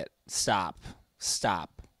it. Stop.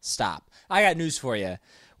 I got news for you.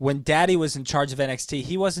 When Daddy was in charge of NXT,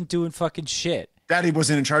 he wasn't doing fucking shit. Daddy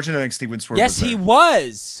wasn't in charge of NXT when Swerve was there. He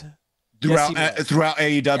was. Throughout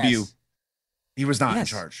AEW. Yes. He was not in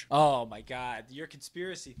charge. Oh my God, your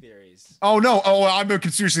conspiracy theories. Oh no! Oh, I'm a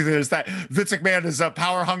conspiracy theorist that Vince McMahon is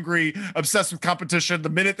power hungry, obsessed with competition. The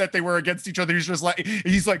minute that they were against each other, he's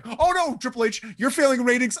like, oh no, Triple H, you're failing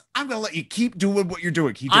ratings. I'm gonna let you keep doing what you're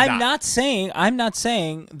doing. I'm not saying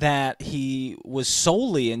that he was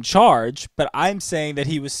solely in charge, but I'm saying that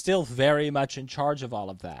he was still very much in charge of all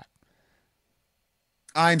of that.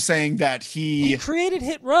 I'm saying that he created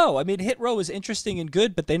Hit Row. I mean, Hit Row was interesting and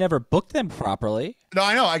good, but they never booked them properly. No,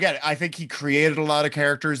 I know. I get it. I think he created a lot of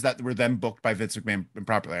characters that were then booked by Vince McMahon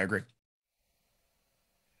improperly. I agree.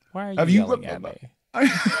 Why are you yelling at me?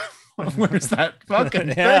 Where's that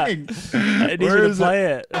fucking thing? I need you to play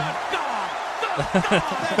it.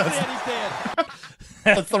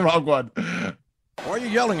 That's the wrong one. Why are you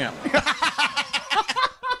yelling at me?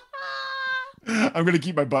 I'm gonna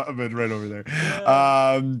keep my butt right over there.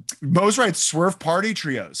 Mo's right. Swerve Party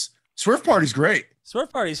trios. Swerve Party's great.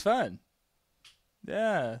 Swerve Party's fun.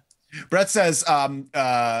 Yeah. Brett says Kyle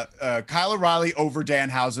O'Reilly over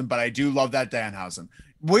Danhausen, but I do love that Danhausen.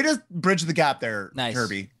 Way to bridge the gap there, nice.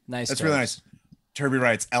 Kirby. Nice. That's really nice. Turby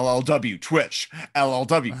writes LLW Twitch,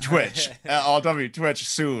 LLW Twitch, LLW Twitch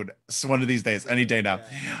soon. So one of these days, any day now.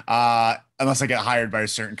 Unless I get hired by a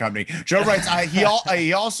certain company. Joe writes,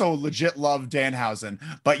 he also legit loved Danhausen,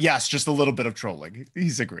 but yes, just a little bit of trolling.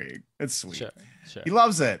 He's agreeing. It's sweet. Sure. He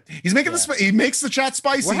loves it. He's making he makes the chat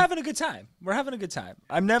spicy. We're having a good time.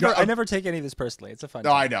 I never take any of this personally. It's a fun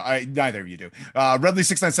time. I know. Neither of you do.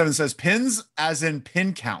 Redley697 says pins as in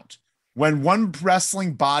pin count. when one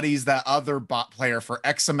wrestling bodies that other player for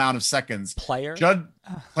X amount of seconds,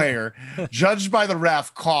 judged by the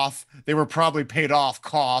ref, cough, they were probably paid off,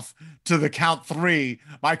 cough, to the count 3.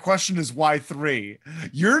 My question is, why 3?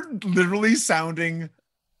 You're literally sounding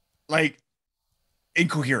like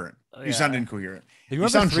incoherent. Yeah. You sound incoherent. Do you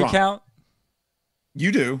remember 3 drunk. count?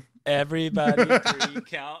 You do. Everybody 3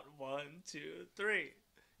 count. 1, 2, 3.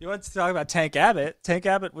 You want to talk about Tank Abbott? Tank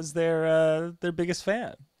Abbott was their biggest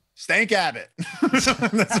fan. Stank Abbott.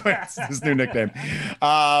 That's his new nickname.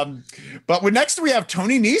 But next we have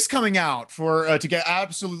Tony Nese coming out to get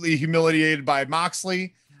absolutely humiliated by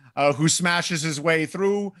Moxley, who smashes his way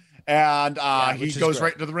through, and he goes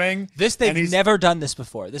right into the ring. They've never done this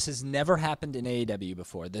before. This has never happened in AEW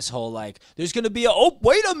before. This whole there's going to be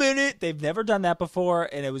wait a minute. They've never done that before,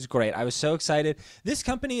 and it was great. I was so excited. This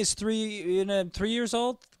company is 3 years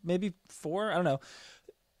old, maybe 4. I don't know.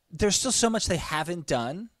 There's still so much they haven't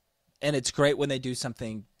done. And it's great when they do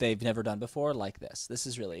something they've never done before like this. This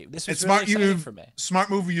was really exciting for me. Smart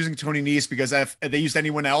move using Tony Nese, because if they used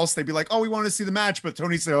anyone else, they'd be like, oh, we want to see the match. But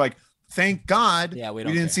they're like, thank God we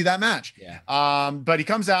didn't see that match. Yeah. But he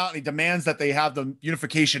comes out and he demands that they have the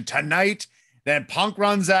unification tonight. Then Punk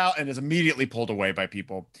runs out and is immediately pulled away by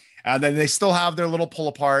people. And then they still have their little pull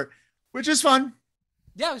apart, which is fun.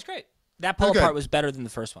 Yeah, it was great. That pull apart was better than the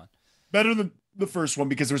first one. Better than the first one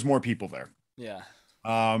because there's more people there. Yeah.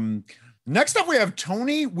 Next up we have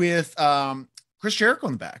Tony with Chris Jericho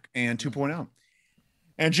in the back and 2.0.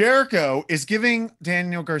 And Jericho is giving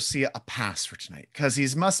Daniel Garcia a pass for tonight because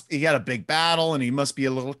he had a big battle and he must be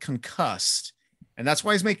a little concussed. And that's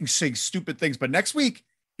why he's making stupid things. But next week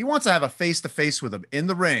he wants to have a face-to-face with him in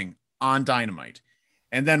the ring on Dynamite.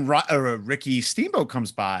 And then Ricky Steamboat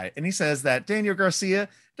comes by and he says that Daniel Garcia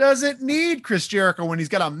doesn't need Chris Jericho when he's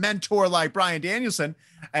got a mentor like Bryan Danielson,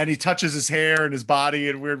 and he touches his hair and his body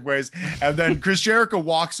in weird ways. And then Chris Jericho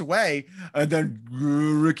walks away, and then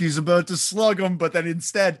Ricky's about to slug him. But then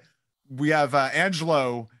instead we have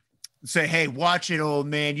Angelo say, hey, watch it, old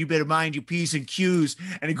man. You better mind your P's and Q's.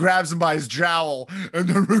 And he grabs him by his jowl. And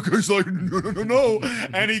then Ricky's like, no.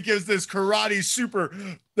 And he gives this karate super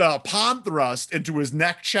palm thrust into his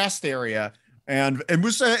neck chest area. And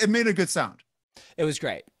it made a good sound. It was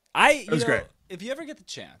great. It was great. If you ever get the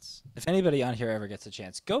chance, if anybody on here ever gets a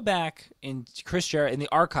chance, go back in the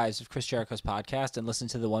archives of Chris Jericho's podcast and listen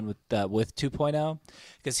to the one with 2.0,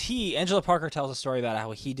 because Angelo Parker tells a story about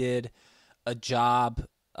how he did a job.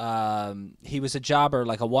 He was a jobber,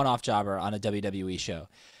 like a one-off jobber on a WWE show,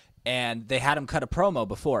 and they had him cut a promo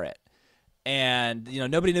before it. And,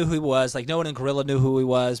 nobody knew who he was. Like, no one in Gorilla knew who he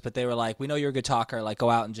was, but they were like, we know you're a good talker. Like, go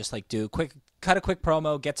out and just, cut a quick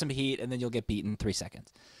promo, get some heat, and then you'll get beaten in 3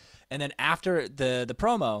 seconds. And then after the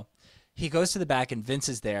promo, he goes to the back, and Vince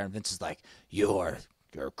is there, and Vince is like, you're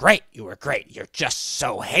great. You were great. You're just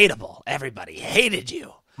so hateable. Everybody hated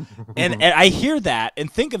you. and I hear that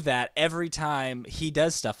and think of that every time he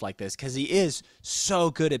does stuff like this, because he is so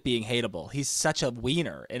good at being hateable. He's such a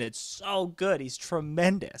wiener, and it's so good. He's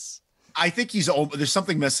tremendous. I think there's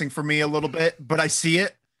something missing for me a little bit, but I see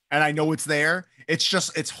it and I know it's there.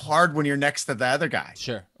 It's hard when you're next to the other guy.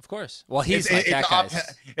 Sure, of course. Well, he's that guy.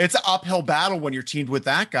 It's an uphill battle when you're teamed with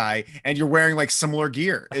that guy and you're wearing like similar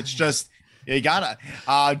gear. It's just, you gotta.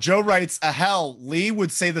 Joe writes, hell, Lee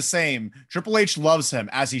would say the same. Triple H loves him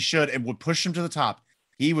as he should and would push him to the top.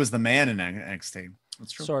 He was the man in NXT.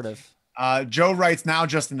 That's true. Sort of. Joe writes, now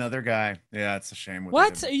just another guy. Yeah, it's a shame.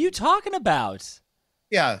 What are you talking about?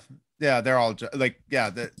 Yeah, they're all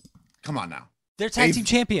come on now. They're tag team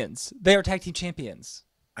champions. They are tag team champions.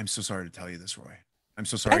 I'm so sorry to tell you this, Roy. I'm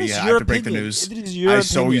so sorry. Yeah, I have to break the news. I'm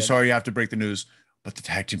so sorry you have to break the news, but the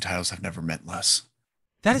tag team titles have never meant less.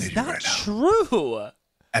 That is not true.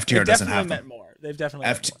 FTR doesn't have them. Meant more. They've definitely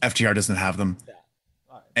FTR doesn't have them. Yeah.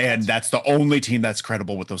 Right, and that's the only team that's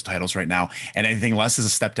credible with those titles right now. And anything less is a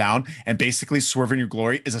step down. And basically, Swerve in Your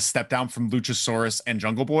Glory is a step down from Luchasaurus and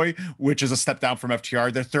Jungle Boy, which is a step down from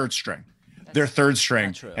FTR. They're third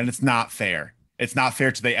string. And it's not fair. It's not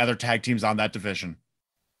fair to the other tag teams on that division.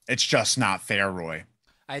 It's just not fair, Roy.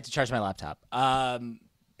 I had to charge my laptop.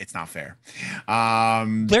 It's not fair.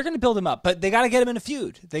 They're going to build him up, but they got to get him in a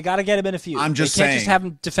feud. I'm just saying. They can't just have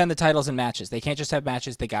him defend the titles in matches. They can't just have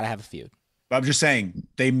matches. They got to have a feud. I'm just saying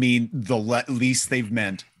they mean the least they've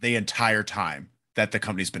meant the entire time that the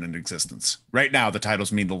company's been in existence. Right now, the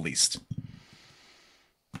titles mean the least.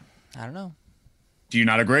 I don't know. Do you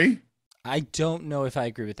not agree? I don't know if I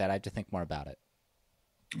agree with that. I have to think more about it.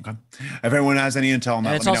 Okay. If anyone has any intel on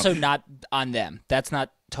that, and it's also not on them. That's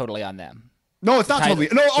not totally on them. No, it's not totally.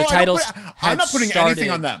 No, the titles I'm not putting anything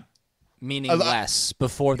on them. Meaning less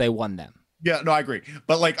before they won them. Yeah, no, I agree.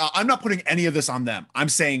 But like, I'm not putting any of this on them. I'm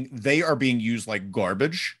saying they are being used like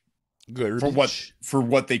garbage for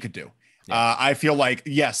what they could do. Yeah. I feel like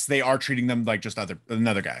yes, they are treating them like just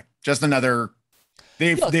another guy, just another.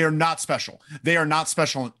 They are not special. They are not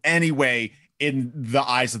special in any way in the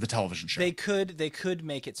eyes of the television show. They could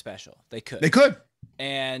make it special. They could. Because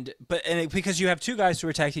you have two guys who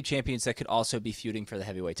are tag team champions that could also be feuding for the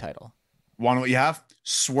heavyweight title. Want to know what you have?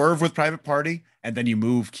 Swerve with Private Party, and then you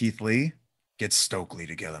move Keith Lee, get Stokely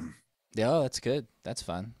to kill him. Yeah, that's good. That's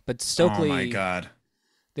fun. But Stokely. Oh my god.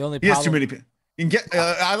 The only he problem, has too many. You can get.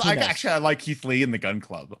 I like Keith Lee in the Gun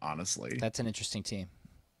Club. Honestly, that's an interesting team.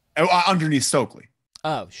 Underneath Stokely.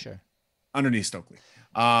 Oh, sure. Underneath Stokely.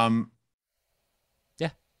 Yeah.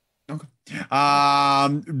 Okay.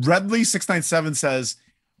 Redley697 says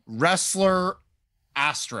wrestler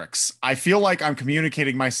asterisks. I feel like I'm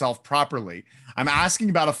communicating myself properly. I'm asking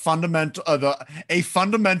about a fundamental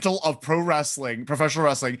of professional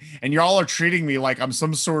wrestling, and y'all are treating me like I'm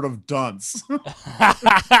some sort of dunce.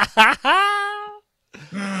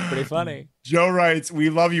 Pretty funny. Joe writes, "We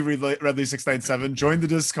love you, Redley697. Join the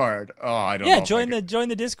Discord." Oh, I don't know. Yeah, join the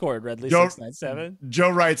Discord, Redley697. Joe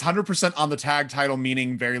writes, 100% on the tag title,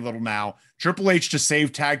 meaning very little now. Triple H to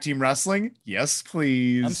save tag team wrestling? Yes,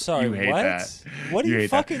 please. I'm sorry, you hate what? That. What are you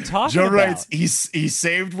fucking talking Joe about? writes, he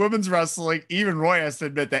saved women's wrestling. Even Roy has to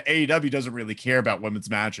admit that AEW doesn't really care about women's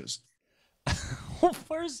matches. Well,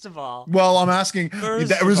 first of all. Well, I'm asking,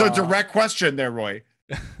 that was a direct question there, Roy.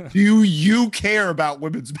 Do you care about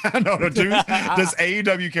women's matches? No, does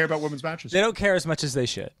AEW care about women's matches? They don't care as much as they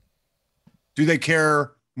should. Do they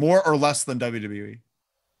care more or less than WWE?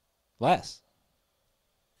 Less.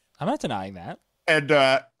 I'm not denying that. And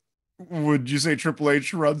would you say Triple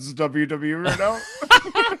H runs WWE right now?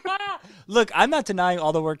 Look, I'm not denying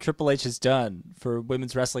all the work Triple H has done for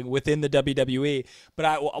women's wrestling within the WWE,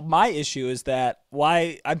 but my issue is that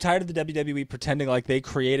I'm tired of the WWE pretending like they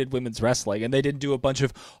created women's wrestling and they didn't do a bunch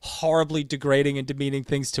of horribly degrading and demeaning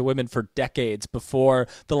things to women for decades before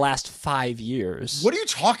the last 5 years. What are you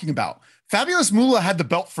talking about? Fabulous Moolah had the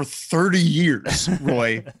belt for 30 years,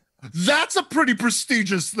 Roy. That's a pretty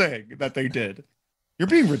prestigious thing that they did. You're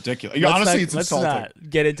being ridiculous. It's insulting. Let's not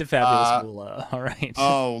get into Fabulous Moolah. All right.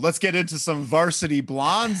 Oh, let's get into some Varsity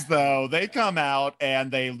Blondes, though. They come out and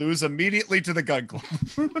they lose immediately to the Gun Club.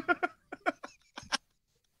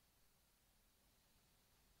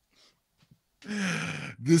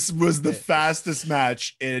 This was the fastest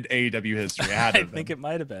match in AEW history. I think it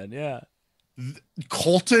might have been, yeah.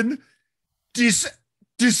 Colton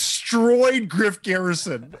destroyed Griff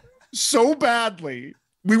Garrison so badly.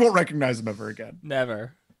 We won't recognize him ever again.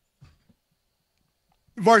 Never.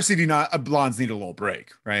 Varsity Blondes need a little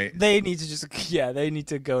break, right? They need to they need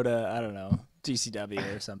to go to, I don't know,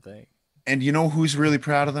 GCW or something. And you know who's really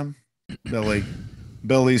proud of them? Billy.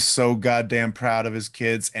 Billy's so goddamn proud of his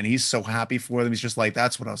kids, and he's so happy for them. He's just like,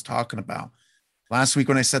 that's what I was talking about. Last week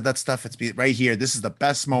when I said that stuff, it's right here. This is the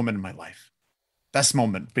best moment in my life. Best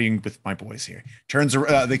moment being with my boys here.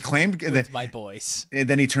 They claimed with my boys. And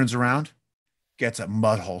then he turns around. Gets a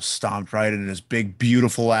mud hole stomped right in his big,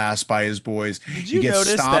 beautiful ass by his boys. Did you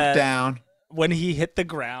notice stomped that down. When he hit the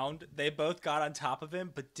ground, they both got on top of him,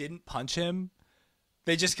 but didn't punch him.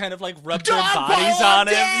 They just kind of like rubbed their bodies on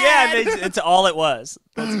him. Yeah, it's all it was.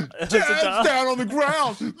 That's down on the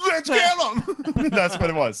ground. Let's get him. That's what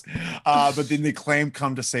it was. But then they claim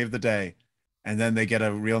come to save the day. And then they get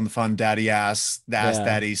a real and fun daddy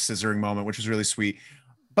scissoring moment, which was really sweet.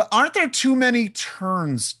 But aren't there too many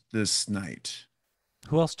turns this night?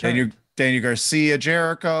 Who else turned? Daniel Garcia,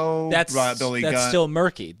 Jericho, Billy Gunn. That's still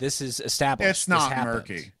murky. This is established. It's not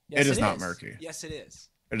murky. Yes, it is not murky. Yes, it is.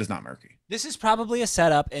 It is not murky. This is probably a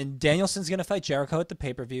setup, and Danielson's going to fight Jericho at the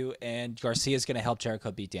pay-per-view, and Garcia's going to help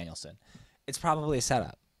Jericho beat Danielson. It's probably a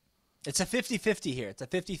setup. It's a 50-50 here. It's a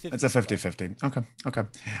 50-50. It's a 50-50. Okay.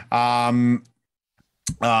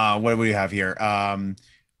 What do we have here?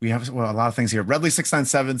 We have a lot of things here.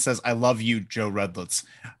 Redley697 says, "I love you, Joe Redlitz."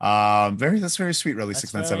 That's very sweet,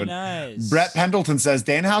 Redley697. Nice. Brett Pendleton says,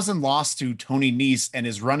 "Danhausen lost to Tony Nese and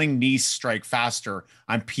is running Nese strike faster.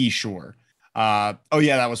 I'm sure." Yeah,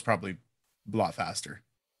 that was probably a lot faster.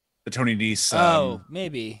 The Tony Nese.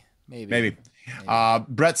 Maybe.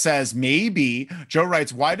 Brett says, "Maybe." Joe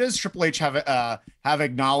writes, "Why does Triple H have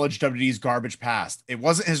acknowledged WWE's garbage past? It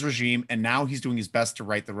wasn't his regime, and now he's doing his best to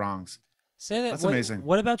right the wrongs." Say that. That's amazing.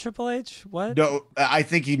 What about Triple H? What? No, I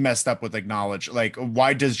think he messed up with acknowledge. Like,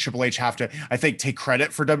 why does Triple H have to, I think, take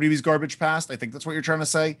credit for WWE's garbage past? I think that's what you're trying to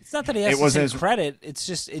say. It's not that he has to take credit. It's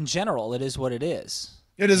just in general, it is what it is.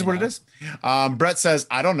 It is what it is. Brett says,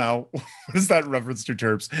 I don't know. What is that reference to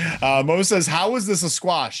Terps? Mo says, how was this a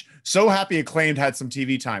squash? So happy Acclaimed had some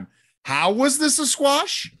TV time. How was this a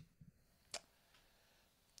squash?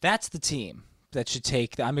 That's the team that should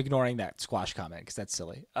take. I'm ignoring that squash comment because that's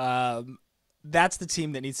silly. That's the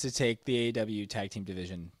team that needs to take the AEW tag team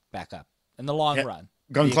division back up in the long run.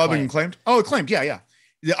 Gun Club and Acclaimed. Oh, Acclaimed. Yeah.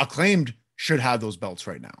 Acclaimed should have those belts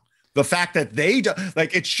right now. The fact that they do,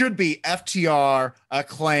 like, it should be FTR,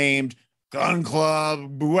 Acclaimed, Gun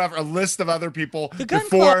Club, whoever, a list of other people. The Gun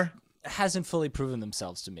Club hasn't fully proven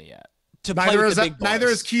themselves to me yet. Neither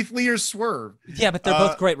is Keith Lee or Swerve. Yeah, but they're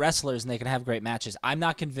both great wrestlers and they can have great matches. I'm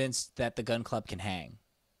not convinced that the Gun Club can hang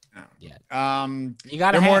yet. You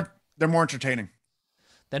gotta they're more entertaining.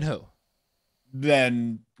 Than who?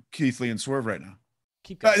 Than Keith Lee and Swerve right now.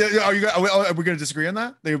 Keep going. Are we going to disagree on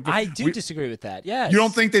that? I do disagree with that. Yeah. You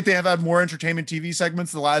don't think that they have had more entertainment TV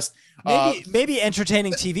segments the last? Maybe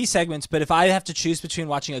entertaining TV segments, but if I have to choose between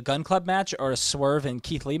watching a Gun Club match or a Swerve and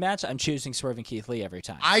Keith Lee match, I'm choosing Swerve and Keith Lee every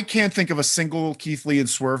time. I can't think of a single Keith Lee and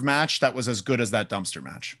Swerve match that was as good as that dumpster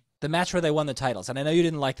match. The match where they won the titles, and I know you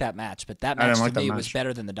didn't like that match, but that match to me was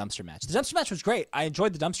better than the dumpster match. The dumpster match was great. I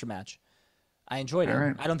enjoyed the dumpster match. I enjoyed it.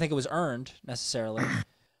 Right. I don't think it was earned necessarily,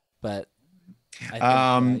 but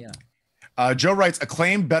I think, Joe writes,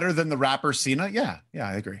 Acclaim better than the rapper Cena? Yeah,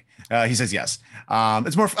 I agree. He says yes.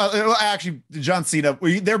 It's more actually John Cena.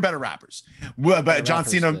 They're better rappers, but John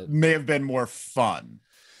Cena may have been more fun.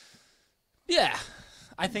 Yeah,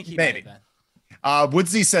 I think he may have been.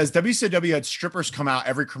 Woodsy says WCW had strippers come out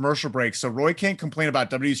every commercial break, so Roy can't complain about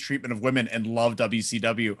WWE's treatment of women and love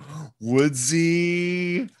WCW.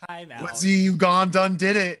 Woodsy, you gone done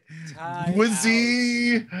did it.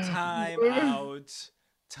 Woodsy,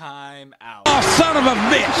 time out. Oh, son of a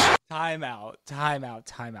bitch! Time out.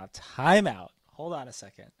 Hold on a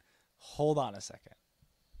second.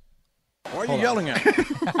 Why are you yelling at me?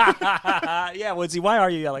 Yeah, Woodsy, why are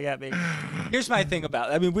you yelling at me? Here's my thing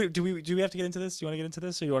about it. I mean, do we have to get into this? Do you want to get into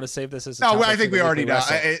this, or you want to save this as a topic? No, I think we already know.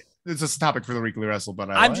 It's a topic for the Weekly Wrestle,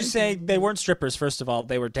 but I'm just saying they weren't strippers. First of all,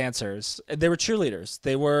 they were dancers. They were cheerleaders.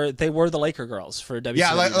 They were the Laker girls for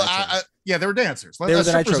WCW. Yeah, they were dancers. They were the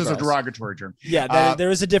strippers is a derogatory term. Yeah, there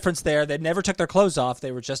was a difference there. They never took their clothes off.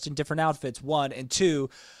 They were just in different outfits. One and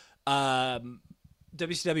two.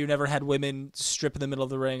 WCW never had women strip in the middle of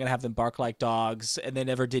the ring and have them bark like dogs, and they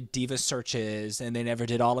never did diva searches, and they never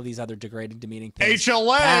did all of these other degrading, demeaning things.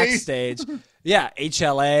 HLA backstage, yeah,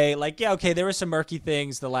 HLA. Like, yeah, okay, there were some murky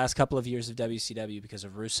things the last couple of years of WCW because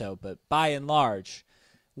of Russo, but by and large,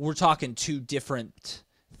 we're talking two different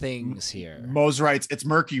things here. Mose writes, it's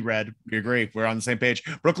murky, Red. We agree. We're on the same page.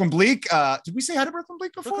 Brooklyn Bleak. Did we say hi to Brooklyn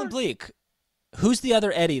Bleak before? Brooklyn Bleak. Who's the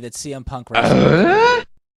other Eddie that CM Punk wrestled?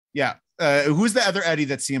 Yeah. Who's the other Eddie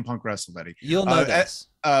that CM Punk wrestled, Eddie? You'll know this.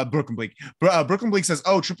 Brooklyn Bleak. Brooklyn Bleak says,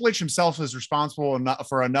 Triple H himself is responsible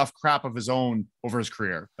for enough crap of his own over his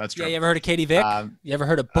career. That's true. Yeah, you ever heard of Katie Vick? You ever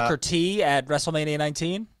heard of Booker T at WrestleMania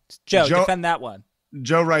 19? Joe, defend that one.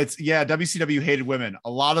 Joe writes, yeah, WCW hated women.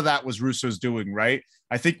 A lot of that was Russo's doing, right?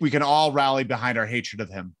 I think we can all rally behind our hatred of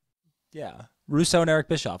him. Yeah. Russo and Eric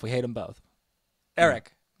Bischoff. We hate them both.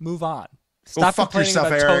 Eric, move on. Stop complaining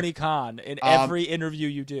about Eric. Tony Khan in every interview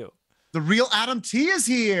you do. The real Adam T is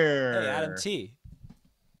here. Hey, Adam T.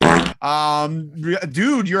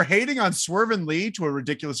 Dude, you're hating on Swerve and Lee to a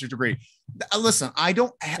ridiculous degree. Listen, I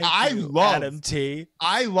love Adam T.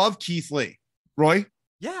 I love Keith Lee. Roy?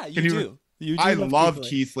 Yeah, you do. I love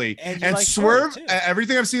Keith Lee. And like Swerve,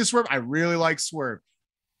 everything I've seen of Swerve, I really like Swerve.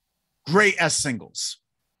 Great as singles.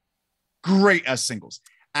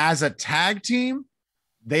 As a tag team,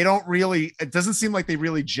 it doesn't seem like they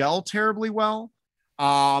really gel terribly well.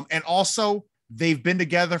 And also they've been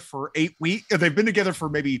together for 8 weeks. They've been together for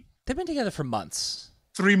months,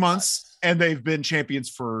 3 months, and they've been champions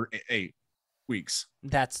for 8 weeks.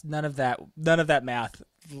 That's none of that math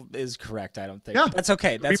is correct. I don't think. Yeah. That's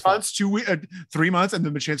okay. That's 3 months, 2 weeks, 3 months, and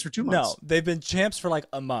then the chance for 2 months. No, they've been champs for like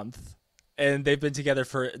a month, and they've been together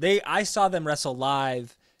I saw them wrestle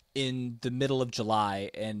live in the middle of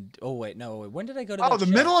July, and when did I go to that the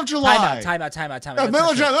show? Middle of July. Time out. The middle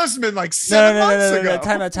of July, that's been like 7 months ago.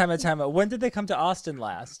 Time out. When did they come to Austin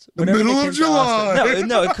last? The middle of July.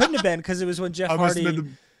 No, it couldn't have been because it was when Jeff Hardy.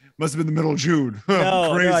 Must have been the middle of June.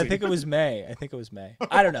 No, I think it was May.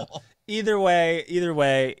 I don't know. Either way.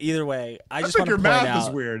 I just want to point out. Your math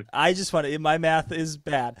is weird. My math is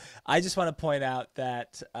bad. I just want to point out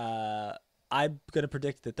that I'm going to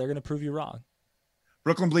predict that they're going to prove you wrong.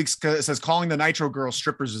 Brooklyn Bleak says calling the Nitro Girls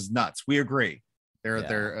strippers is nuts. We agree. People are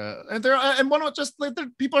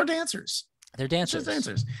dancers. They're dancers.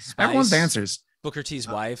 Spice, Everyone's dancers. Booker T's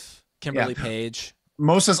wife, Kimberly Page.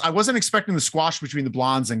 Mo says, I wasn't expecting the squash between the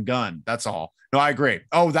blondes and Gunn. That's all. No, I agree.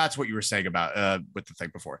 Oh, that's what you were saying about with the thing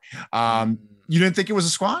before. You didn't think it was a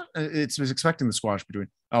squash? It was expecting the squash between.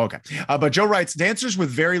 Oh, okay. But Joe writes, dancers with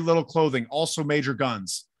very little clothing, also major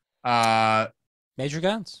guns. Major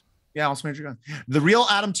guns. Yeah, also major guns. The real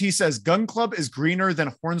Adam T says, Gun Club is greener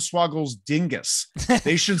than Hornswoggle's dingus.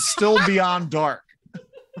 They should still be on dark.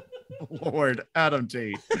 Lord, Adam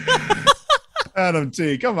T. Adam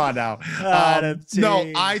T, come on now. Adam T. No,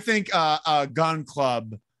 I think Gun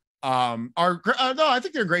Club I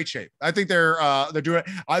think they're in great shape. I think they're doing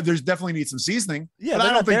there's definitely need some seasoning. Yeah, but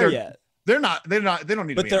I don't think they're yet. They don't need but to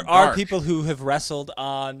be. But there are people who have wrestled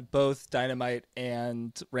on both Dynamite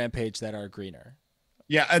and Rampage that are greener.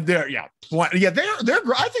 Yeah, they're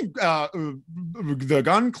I think the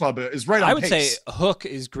Gun Club is right on I would pace. say Hook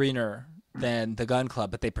is greener than the Gun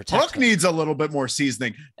Club, but they protect Hook needs a little bit more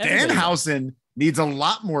seasoning. Danhausen needs a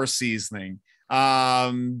lot more seasoning.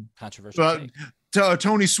 Controversial. But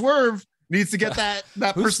Tony Swerve needs to get that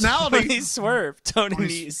personality. Tony Swerve. Tony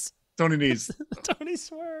Nese. Tony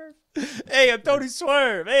Swerve. Hey, I'm Tony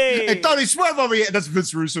Swerve. Hey, Tony Swerve over here. That's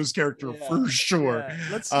Vince Russo's character for sure. Yeah.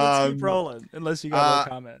 Let's keep rolling. Unless you got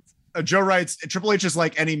more comments. Joe writes, Triple H is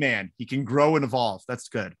like any man. He can grow and evolve. That's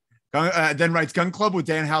good. Then writes, Gun Club with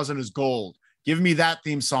Danhausen is gold. Give me that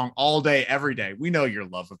theme song all day, every day. We know your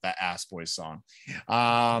love of that Ass Boys song.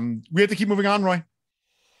 We have to keep moving on, Roy.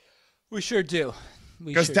 We sure do.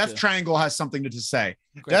 Because Death Triangle has something to say.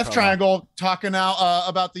 Death Triangle talking now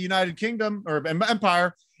about the United Kingdom or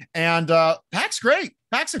Empire. And Pac's great.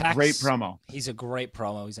 Pac's a great promo. He's a great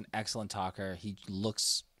promo. He's an excellent talker. He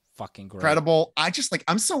looks fucking great. Incredible. I just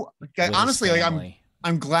I'm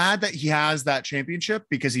glad that he has that championship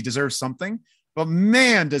because he deserves something. But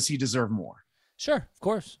man, does he deserve more. Sure, of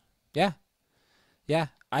course. Yeah.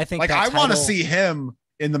 I think I want to see him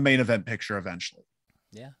in the main event picture eventually.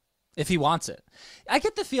 Yeah. If he wants it. I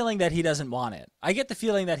get the feeling that he doesn't want it. I get the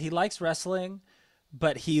feeling that he likes wrestling,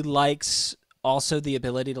 but he likes also the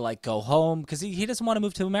ability to go home because he doesn't want to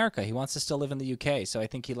move to America. He wants to still live in the UK. So I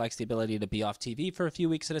think he likes the ability to be off TV for a few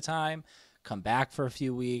weeks at a time, come back for a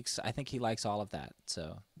few weeks. I think he likes all of that.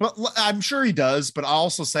 So, well, I'm sure he does, but I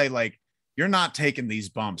also say you're not taking these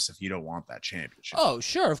bumps if you don't want that championship. Oh,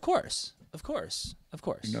 sure. Of course. If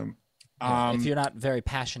you're not very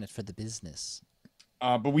passionate for the business.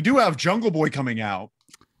 But we do have Jungle Boy coming out.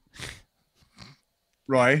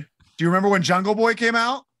 Roy, do you remember when Jungle Boy came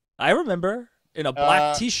out? I remember, in a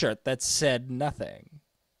black T-shirt that said nothing.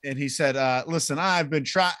 And he said, "Listen, I've been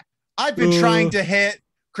trying to hit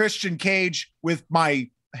Christian Cage with my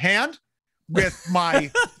hand, with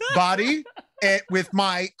my body, and with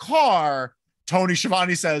my car." Tony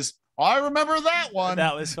Schiavone says, "I remember that one."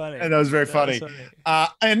 That was funny. And that was very funny.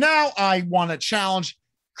 And now I want to challenge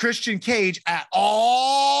Christian Cage at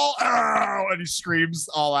all. Oh, and he screams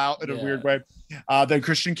all out in a weird way. Then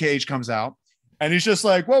Christian Cage comes out and he's just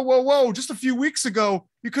like, whoa. Just a few weeks ago,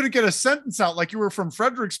 you couldn't get a sentence out like you were from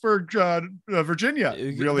Fredericksburg, Virginia.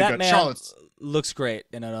 Really that good. Man Charlotte looks great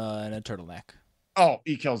in a turtleneck. Oh,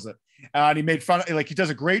 he kills it. And he made fun of he does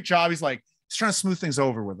a great job. He's trying to smooth things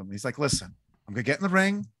over with him. He's like, listen, I'm going to get in the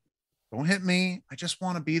ring. Don't hit me. I just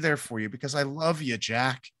want to be there for you because I love you,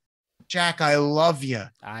 Jack. Jack, I love you.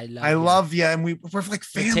 I love you. And we're like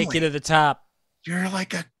family. We'll take you to the top. You're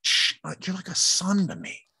like a son to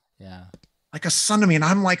me. Yeah. Like a son to me. And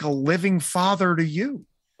I'm like a living father to you.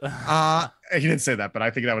 He didn't say that, but I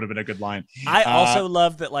think that would have been a good line. I also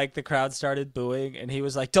love that the crowd started booing and he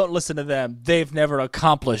was like, don't listen to them. They've never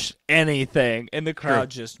accomplished anything. And the crowd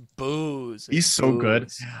just boos. He's so good.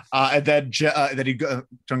 And then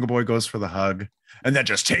Jungle Boy goes for the hug and then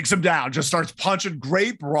just takes him down, just starts punching.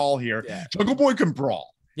 Great brawl here. Yeah. Jungle Boy can brawl.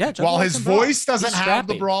 Yeah, while his voice doesn't have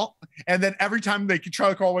the brawl, and then every time they try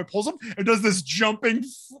to crawl away, pulls him and does this jumping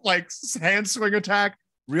hand swing attack.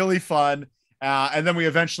 Really fun. And then we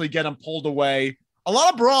eventually get him pulled away. A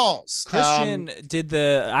lot of brawls.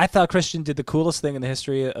 I thought Christian did the coolest thing in the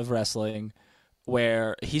history of wrestling,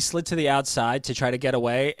 where he slid to the outside to try to get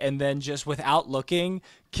away, and then just without looking,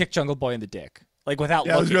 kicked Jungle Boy in the dick. Without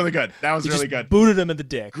looking. That was really good. That was really good. Booted him in the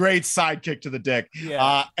dick. Great sidekick to the dick.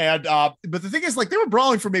 Yeah. But the thing is, they were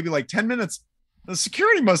brawling for maybe 10 minutes. The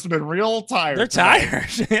security must have been real tired. They're tired.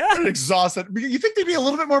 Yeah. They're exhausted. You think they'd be a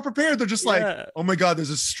little bit more prepared. They're just oh my God, there's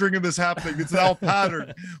a string of this happening. It's now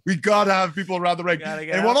pattern. We got to have people around the ring.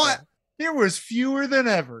 And there was fewer than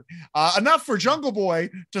ever. Enough for Jungle Boy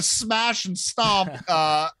to smash and stomp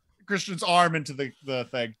Christian's arm into the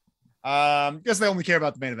thing. Guess they only care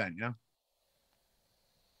about the main event,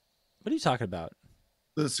 What are you talking about?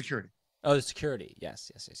 The security. Oh, the security.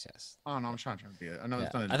 Yes. Oh no, I'm trying to be. I know Yeah.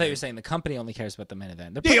 it's not. I thought you were saying the company only cares about the main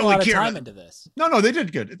event. They're They putting a only lot of care time about- into this. No, they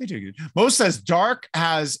did good. They did good. Mo says Dark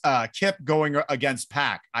has Kip going against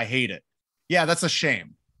Pac. I hate it. Yeah, that's a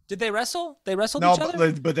shame. Did they wrestle? They wrestled No, each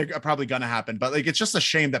other? but they're probably gonna happen. But like, it's just a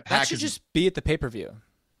shame that Pac That should is just be at the pay-per-view.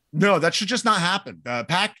 no. That should just not happen.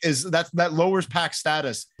 Pac is that lowers Pac's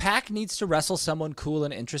status. Pac needs to wrestle someone cool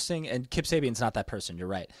and interesting, and Kip Sabian's not that person. You're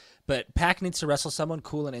right, but Pac needs to wrestle someone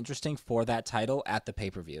cool and interesting for that title at the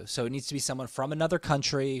pay-per-view. So it needs to be someone from another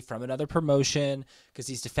country, from another promotion, because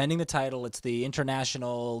he's defending the title. It's the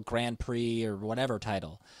International Grand Prix or whatever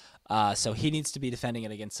title. So he needs to be defending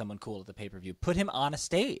it against someone cool at the pay-per-view. Put him on a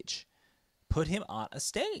stage.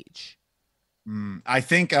 I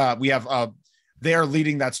think we have. They are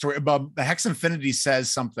leading that story. The Hex Infinity says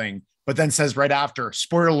something, but then says right after,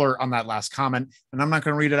 spoiler alert on that last comment. And I'm not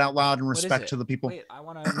going to read it out loud in What is respect it? to the people. Wait, I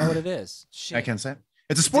want to know what it is. Shit. I can't say it.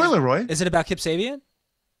 It's a spoiler, Roy. Is it about Kip Sabian?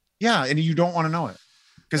 Yeah, and you don't want to know it.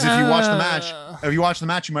 Because if you watch the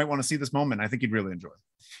match, you might want to see this moment. I think you'd really enjoy it.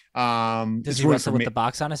 Does It's he ruined wrestle for with me. the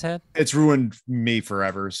box on his head? It's ruined me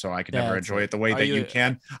forever, so I can Yeah, never that's enjoy it. it the way Are that you you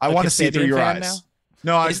can. I a want to Kip see it through Sabian your fan eyes.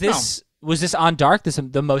 now? No, Was this on Dark?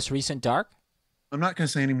 The most recent Dark? I'm not going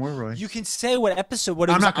to say any more, Roy. You can say what episode, what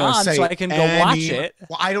it I'm was not going to on, say so I can go watch it.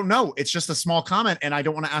 Well, I don't know. It's just a small comment, and I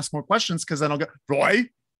don't want to ask more questions because then I'll go, Roy.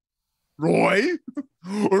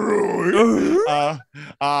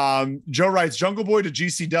 Joe writes Jungle Boy to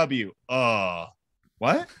GCW.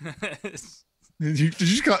 What? Did you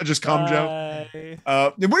just come, Joe? What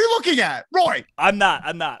are you looking at, Roy? I'm not.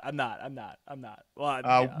 Well,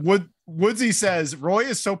 yeah. Woodsy says Roy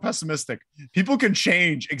is so pessimistic. People can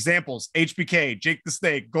change. Examples: HBK, Jake the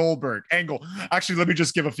Snake, Goldberg, Angle. Actually, let me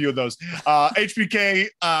just give a few of those. HBK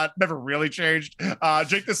never really changed.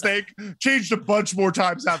 Jake the Snake changed a bunch more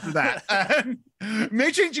times after that. And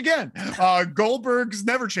may change again. Goldberg's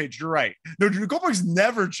never changed. You're right. No, Goldberg's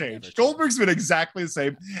never changed. Goldberg's been exactly the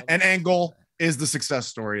same. And Angle is the success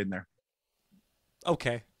story in there.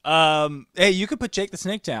 Okay. Hey, you could put Jake the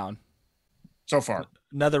Snake down. So far.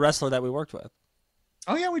 Another wrestler that we worked with.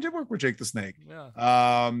 Oh yeah, we did work with Jake the Snake.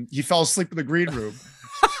 Yeah. He fell asleep in the green room.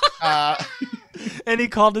 And he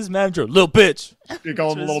called his manager little bitch. He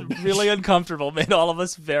called him a little bitch. Really uncomfortable. Made all of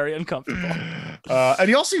us very uncomfortable. And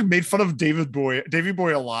he also made fun of Davey Boy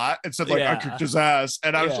a lot and said like I kicked his ass,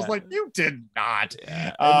 and I was just like, you did not.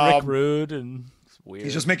 Yeah. And Rick Rude and it's weird.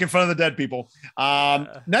 He's just making fun of the dead people.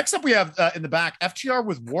 Next up, we have in the back FTR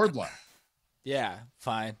with Wardlow. Yeah,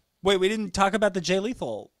 fine. Wait, we didn't talk about the Jay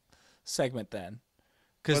Lethal segment then.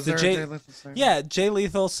 Because the Jay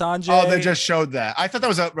Lethal, Sanjay. Oh, they just showed that. I thought that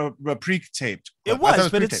was a pre-taped. It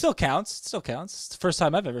was, but it still counts. It still counts. It's the first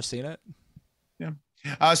time I've ever seen it. Yeah.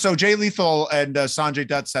 So Jay Lethal and Sanjay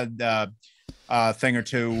Dutt said a thing or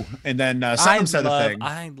two, and then Sam said a thing.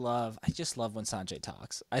 I just love when Sanjay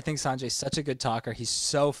talks. I think Sanjay's such a good talker. He's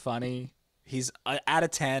so funny. He's out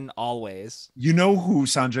of 10 always. You know who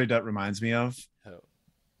Sanjay Dutt reminds me of? Who?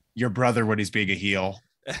 Your brother when he's being a heel.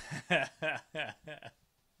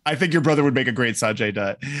 I think your brother would make a great Sanjay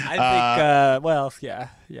Dutt. I think, well, yeah.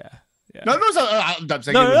 No, I'm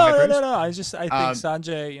saying No. I think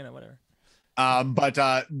Sanjay, whatever.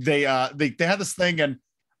 But they had this thing, and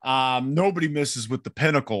nobody misses with the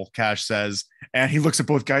Pinnacle, Cash says, and he looks at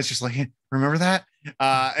both guys just like, hey, remember that?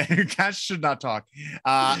 And Cash should not talk.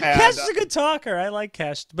 Cash is a good talker. I like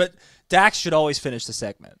Cash, but Dax should always finish the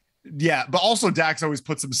segment. Yeah, but also Dax always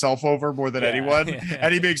puts himself over more than anyone. Yeah.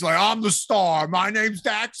 And he makes like, I'm the star. My name's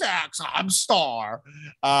Dax X. I'm star.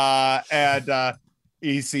 And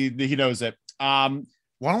he knows it. Want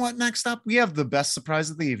to what next up? We have the best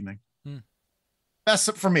surprise of the evening.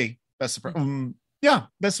 Best for me. Best surprise.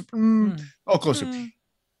 Best. Closer.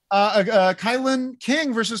 Kylan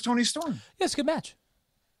King versus Tony Storm. Yeah, it's a good match.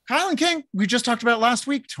 Kylan King, we just talked about last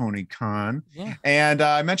week, Tony Khan. Yeah. And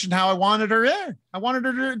I mentioned how I wanted her in. I wanted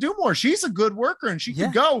her to do more. She's a good worker and she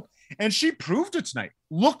could go. And she proved it tonight.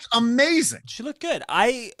 Looked amazing. She looked good.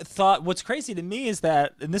 I thought what's crazy to me is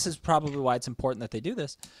that, and this is probably why it's important that they do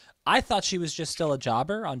this, I thought she was just still a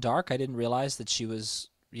jobber on Dark. I didn't realize that she was,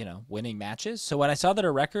 winning matches. So when I saw that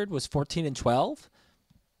her record was 14-12,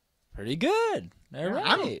 pretty good. All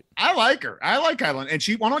right. I like her. I like Kylan. And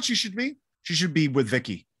she should be? She should be with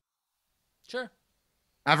Vicky. Sure.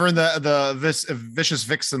 Have her in the Vicious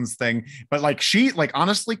Vixens thing, but she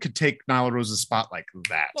honestly could take Nyla Rose's spot like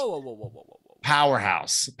that. Whoa.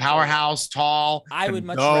 Powerhouse, tall. I would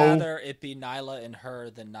much rather it be Nyla and her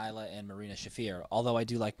than Nyla and Marina Shafir, although I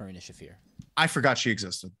do like Marina Shafir. I forgot she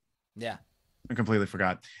existed. Yeah. I completely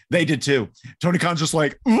forgot. They did too. Tony Khan's just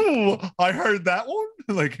like, ooh, I heard that one.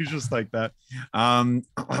 Like he's just like that. Wizzy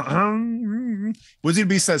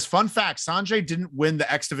B says, fun fact, Sanjay didn't win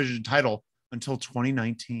the X Division title until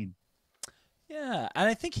 2019. Yeah, and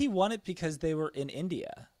I think he won it because they were in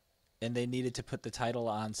India, and they needed to put the title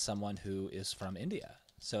on someone who is from India.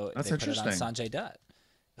 So That's they put it on interesting. Sanjay Dutt,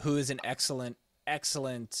 who is an excellent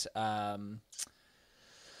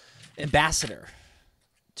ambassador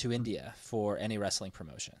to India for any wrestling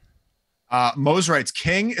promotion. Mose writes,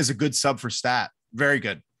 King is a good sub for Stat. Very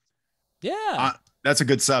good. Yeah. That's a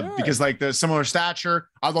good sub Sure. because like the similar stature,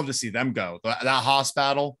 I'd love to see them go. That Haas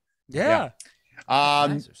battle. Yeah.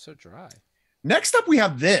 Eyes are so dry. Next up, we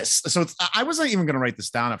have this. So I wasn't even going to write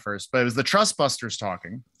this down at first, but it was the Trustbusters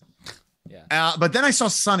talking. Yeah. But then I saw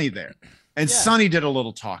Sonny there, and Yeah. Sonny did a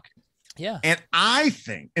little talking. Yeah. And I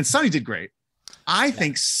think, and Sonny did great. I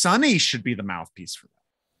think Sonny should be the mouthpiece for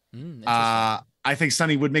that. Interesting. I think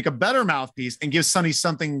Sonny would make a better mouthpiece and give Sonny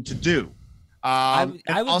something to do. I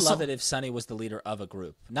would also, love it if Sonny was the leader of a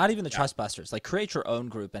group, not even the Trustbusters. Like create your own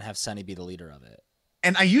group and have Sonny be the leader of it.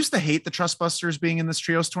 And I used to hate the Trustbusters being in this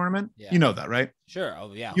trios tournament. Yeah. You know that, right? Sure.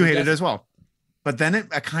 Oh yeah. You hated it as well. But then it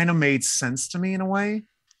kind of made sense to me in a way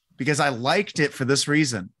because I liked it for this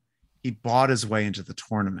reason. He bought his way into the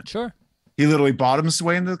tournament. Sure. He literally bought his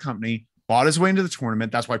way into the company, bought his way into the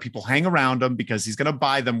tournament. That's why people hang around him because he's going to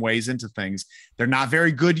buy them ways into things. They're not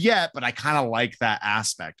very good yet, but I kind of like that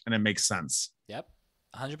aspect and it makes sense. Yep.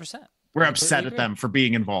 100%. We're upset at them for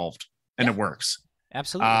being involved and it works.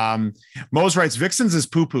 Absolutely. Mose writes, Vixens is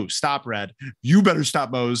poo-poo. Stop, Red. You better stop,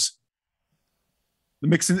 Mose. The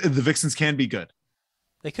Vixens can be good.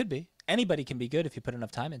 They could be. Anybody can be good if you put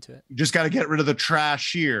enough time into it. You just got to get rid of the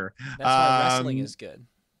trash here. That's why wrestling is good.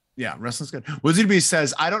 Yeah, wrestling's good. Wizard B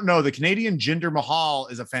says, I don't know. The Canadian Jinder Mahal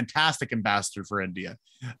is a fantastic ambassador for India.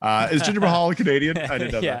 Is Jinder Mahal a Canadian? I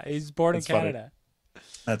didn't know that. He's born That's in Canada.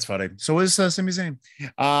 That's funny. So is Sami Zayn.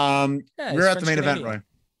 We're at the main event, Roy.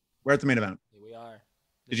 We're at the main event. Here we are.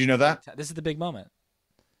 Did you know that? This is the big moment.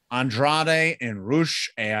 Andrade and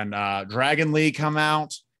Rush and Dragon Lee come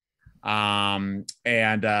out. And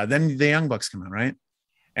then the Young Bucks come out, right?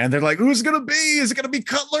 And they're like, who's it going to be? Is it going to be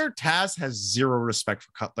Cutler? Taz has zero respect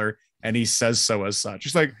for Cutler, and he says so as such.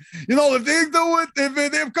 He's like, if they do it,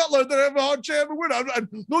 if they have Cutler, they have a hard chance to win. I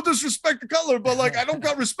no disrespect to Cutler, but like, I don't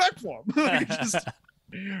got respect for him. Like, just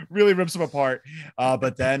really rips him apart.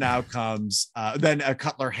 But then out comes,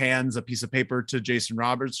 Cutler hands a piece of paper to Justin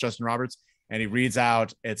Roberts, and he reads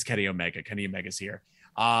out, it's Kenny Omega. Kenny Omega's here.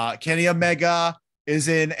 Kenny Omega is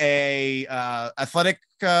in a athletic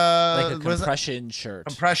like a compression shirt.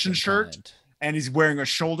 And he's wearing a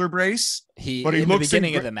shoulder brace. But he looks in the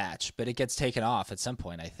beginning of the match, but it gets taken off at some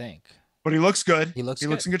point, I think. But he looks good. He looks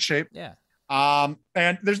in good shape. Yeah.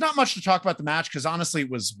 And there's not much to talk about the match because honestly,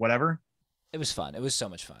 it was whatever. It was fun. It was so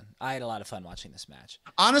much fun. I had a lot of fun watching this match.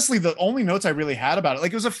 Honestly, the only notes I really had about it,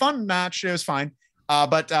 like it was a fun match. It was fine.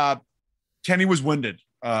 But Kenny was winded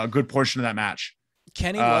a good portion of that match.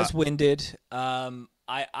 Kenny was winded.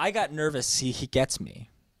 I got nervous. He gets me.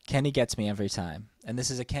 Kenny gets me every time. And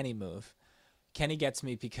this is a Kenny move. Kenny gets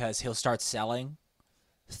me because he'll start selling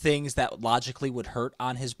things that logically would hurt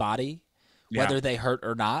on his body, whether they hurt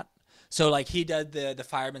or not. So like he did the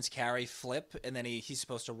fireman's carry flip, and then he's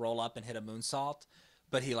supposed to roll up and hit a moonsault,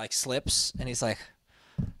 but he like slips and he's like,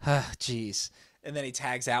 geez. And then he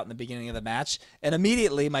tags out in the beginning of the match. And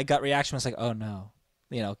immediately my gut reaction was like, oh no,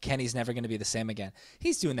 Kenny's never going to be the same again.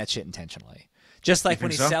 He's doing that shit intentionally. Just like when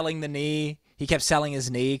he's selling the knee, he kept selling his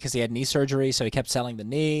knee because he had knee surgery. So he kept selling the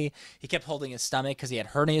knee. He kept holding his stomach because he had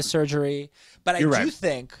hernia surgery. But I do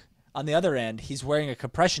think on the other end, he's wearing a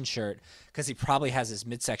compression shirt because he probably has his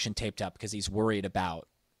midsection taped up because he's worried about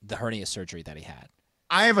the hernia surgery that he had.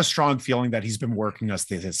 I have a strong feeling that he's been working us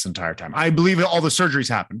this entire time. I believe all the surgeries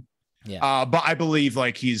happen. Yeah. But I believe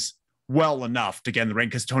like he's well enough to get in the ring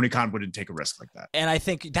because Tony Khan wouldn't take a risk like that. And I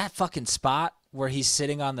think that fucking spot where he's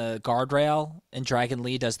sitting on the guardrail and Dragon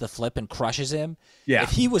Lee does the flip and crushes him. Yeah.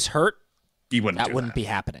 If he was hurt, he wouldn't. That wouldn't be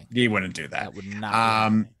happening. He wouldn't do that. That would not. Be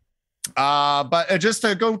happening. But just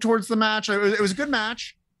to go towards the match, it was a good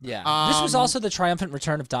match. Yeah. This was also the triumphant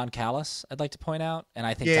return of Don Callis, I'd like to point out. And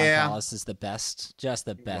I think Don Callis is the best, just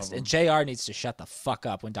the best. And JR needs to shut the fuck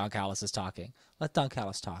up when Don Callis is talking. Let Don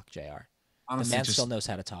Callis talk, JR. Honestly, the man still knows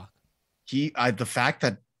how to talk. The fact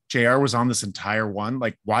that JR was on this entire one,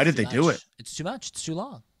 like, why did they do it? It's too much. It's too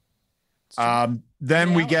long.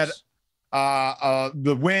 Then we get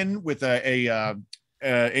the win with a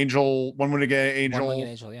Angel, one-winged Angel. One-winged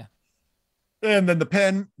Angel, yeah. And then the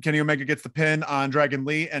pin, Kenny Omega gets the pin on Dragon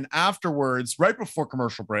Lee. And afterwards, right before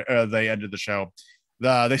commercial break, they ended the show,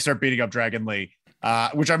 they start beating up Dragon Lee,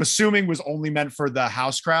 which I'm assuming was only meant for the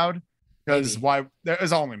house crowd. because why? It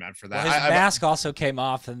was only meant for that. Well, his mask also came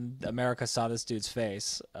off, and America saw this dude's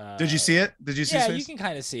face. Did you see it? Did you see? Yeah, his face? you can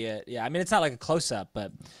kind of see it. Yeah, I mean, it's not like a close up,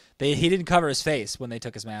 but he didn't cover his face when they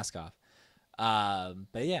took his mask off.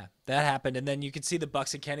 But yeah, that happened, and then you could see the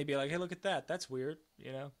Bucks and Kenny be like, "Hey, look at that. That's weird."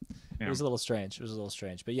 You know, It was a little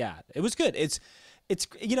strange. But yeah, it was good. It's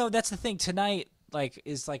that's the thing tonight. Like,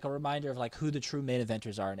 is like a reminder of like who the true main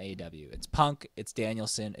eventers are in AEW. It's Punk, it's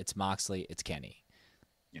Danielson, it's Moxley, it's Kenny.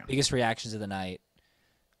 Yeah. Biggest reactions of the night,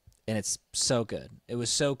 and it's so good. It was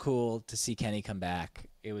so cool to see Kenny come back.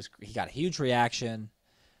 He got a huge reaction.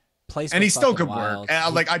 And he's still good work. And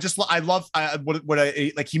I love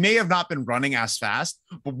like he may have not been running as fast,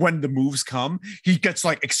 but when the moves come, he gets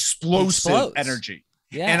like explosive energy.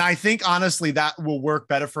 Yeah. And I think honestly that will work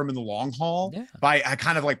better for him in the long haul by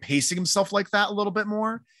kind of like pacing himself like that a little bit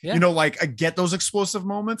more. Yeah. Like get those explosive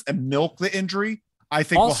moments and milk the injury. I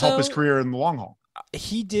think also, will help his career in the long haul.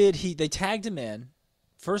 They tagged him in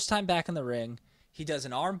first time back in the ring. He does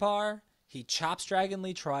an arm bar. He chops Dragon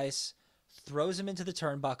Lee twice, throws him into the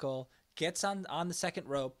turnbuckle, gets on the second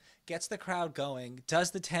rope, gets the crowd going,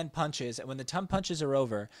 does the 10 punches, and when the 10 punches are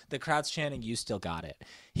over, the crowd's chanting, "You still got it."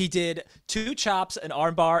 He did 2 chops, an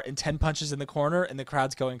armbar, and 10 punches in the corner, and the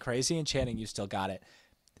crowd's going crazy and chanting, "You still got it."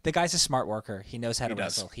 The guy's a smart worker. He knows how to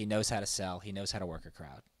wrestle. He knows how to sell. He knows how to work a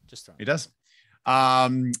crowd. He does.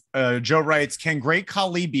 Joe writes, "Can Great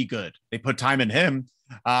Khali be good? They put time in him."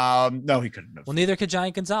 No, he couldn't have. Well, neither could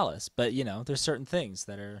Giant Gonzalez, but there's certain things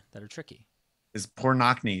that are tricky. His poor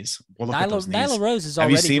knock knees. Well, Nyla Rose is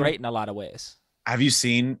already great in a lot of ways. Have you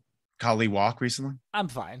seen Khali walk recently? I'm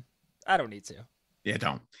fine. I don't need to. Yeah,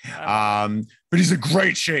 don't. But he's in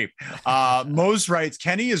great shape. Mose writes,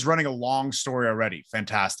 "Kenny is running a long story already.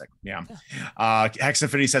 Fantastic." Yeah.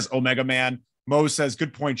 Hexafini says, "Omega Man." Mose says,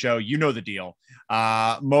 "Good point, Joe. You know the deal."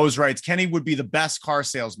 Mose writes, "Kenny would be the best car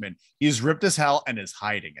salesman. He's ripped as hell and is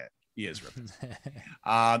hiding it." He is ripped.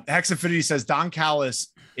 Hexaffinity says Don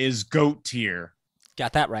Callis is GOAT tier.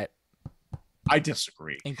 Got that right. I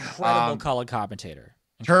disagree. Incredible color commentator.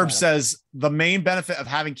 Turb says the main benefit of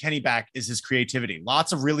having Kenny back is his creativity.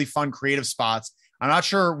 Lots of really fun creative spots. I'm not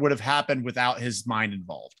sure would have happened without his mind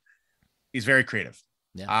involved. He's very creative.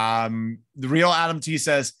 Yeah. The real Adam T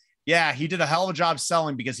says, "Yeah, he did a hell of a job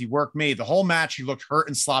selling because he worked me. The whole match, he looked hurt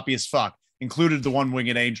and sloppy as fuck, included the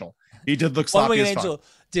one-winged angel. He did look sloppy as fuck." One-winged angel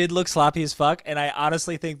did look sloppy as fuck, and I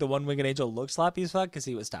honestly think the one-winged angel looked sloppy as fuck because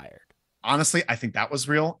he was tired. Honestly, I think that was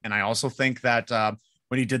real, and I also think that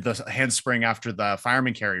when he did the handspring after the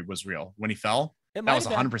fireman carry was real. When he fell, that was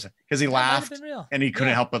 100% because he laughed and he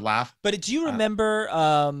couldn't help but laugh. But do you remember?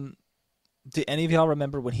 Do any of y'all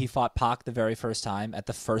remember when he fought Pac the very first time at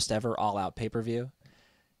the first ever All Out pay-per-view?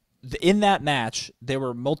 In that match, there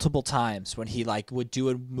were multiple times when he would do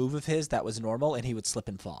a move of his that was normal and he would slip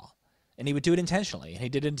and fall. And he would do it intentionally. And he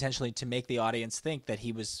did it intentionally to make the audience think that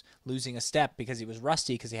he was losing a step because he was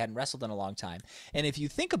rusty because he hadn't wrestled in a long time. And if you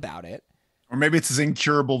think about it... Or maybe it's his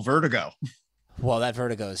incurable vertigo. Well, that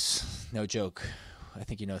vertigo's no joke. I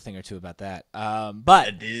think you know a thing or two about that.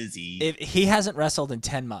 But if he hasn't wrestled in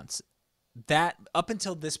 10 months. That up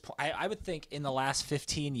until this point, I would think in the last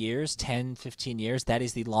 15 years, 10, 15 years, that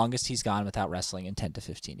is the longest he's gone without wrestling in 10 to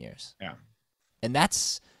 15 years. Yeah. And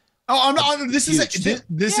that's... this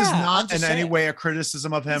is not in any way a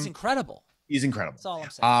criticism of him. He's incredible. That's all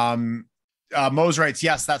I'm saying. Mose writes,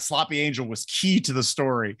 "Yes, that sloppy angel was key to the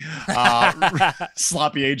story."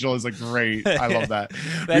 Sloppy angel is great. I love that.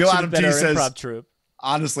 Real Adam T says, "Troop.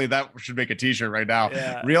 Honestly, that should make a t-shirt right now."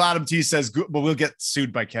 Yeah. Real Adam T says, "But we'll get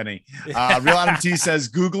sued by Kenny." Real Adam T says,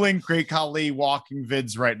 "Googling Great Khali walking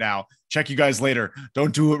vids right now. Check you guys later.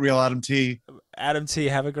 Don't do it, Real Adam T." Adam T,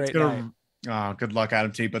 have a great night. Oh, good luck,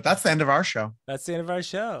 Adam T. But that's the end of our show. That's the end of our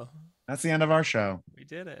show. We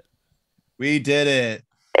did it.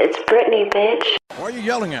 It's Brittany, bitch. Why are you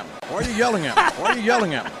yelling at me? Why are you yelling at me? Why are you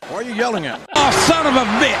yelling at me? Why are you yelling at me? Oh, son of a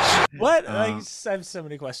bitch! What? I have so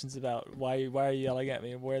many questions about why are you yelling at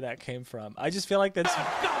me and where that came from. I just feel like that's...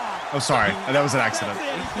 Oh, sorry. That was an accident.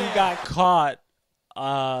 He got caught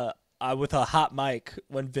with a hot mic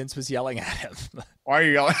when Vince was yelling at him. Why are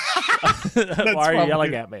you yelling? Why are you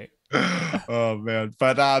yelling at me? Oh man.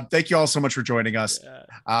 But thank you all so much for joining us.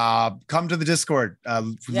 Come to the Discord.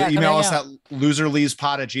 Email us at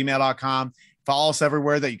loserleavespod@gmail.com. Follow us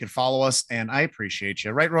everywhere that you can follow us, and I appreciate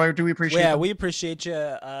you. Right, Roy? Do we appreciate you? We appreciate you.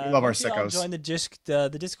 We love our sickos. Join the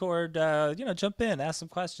Discord. Jump in, ask some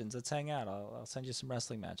questions. Let's hang out. I'll send you some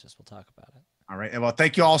wrestling matches. We'll talk about it. All right. Well,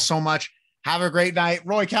 thank you all so much. Have a great night.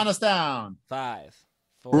 Roy, count us down. 5,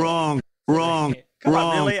 4. Wrong. Come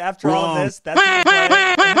on, really? After all of this, that's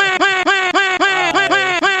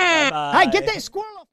Hey, get that squirrel.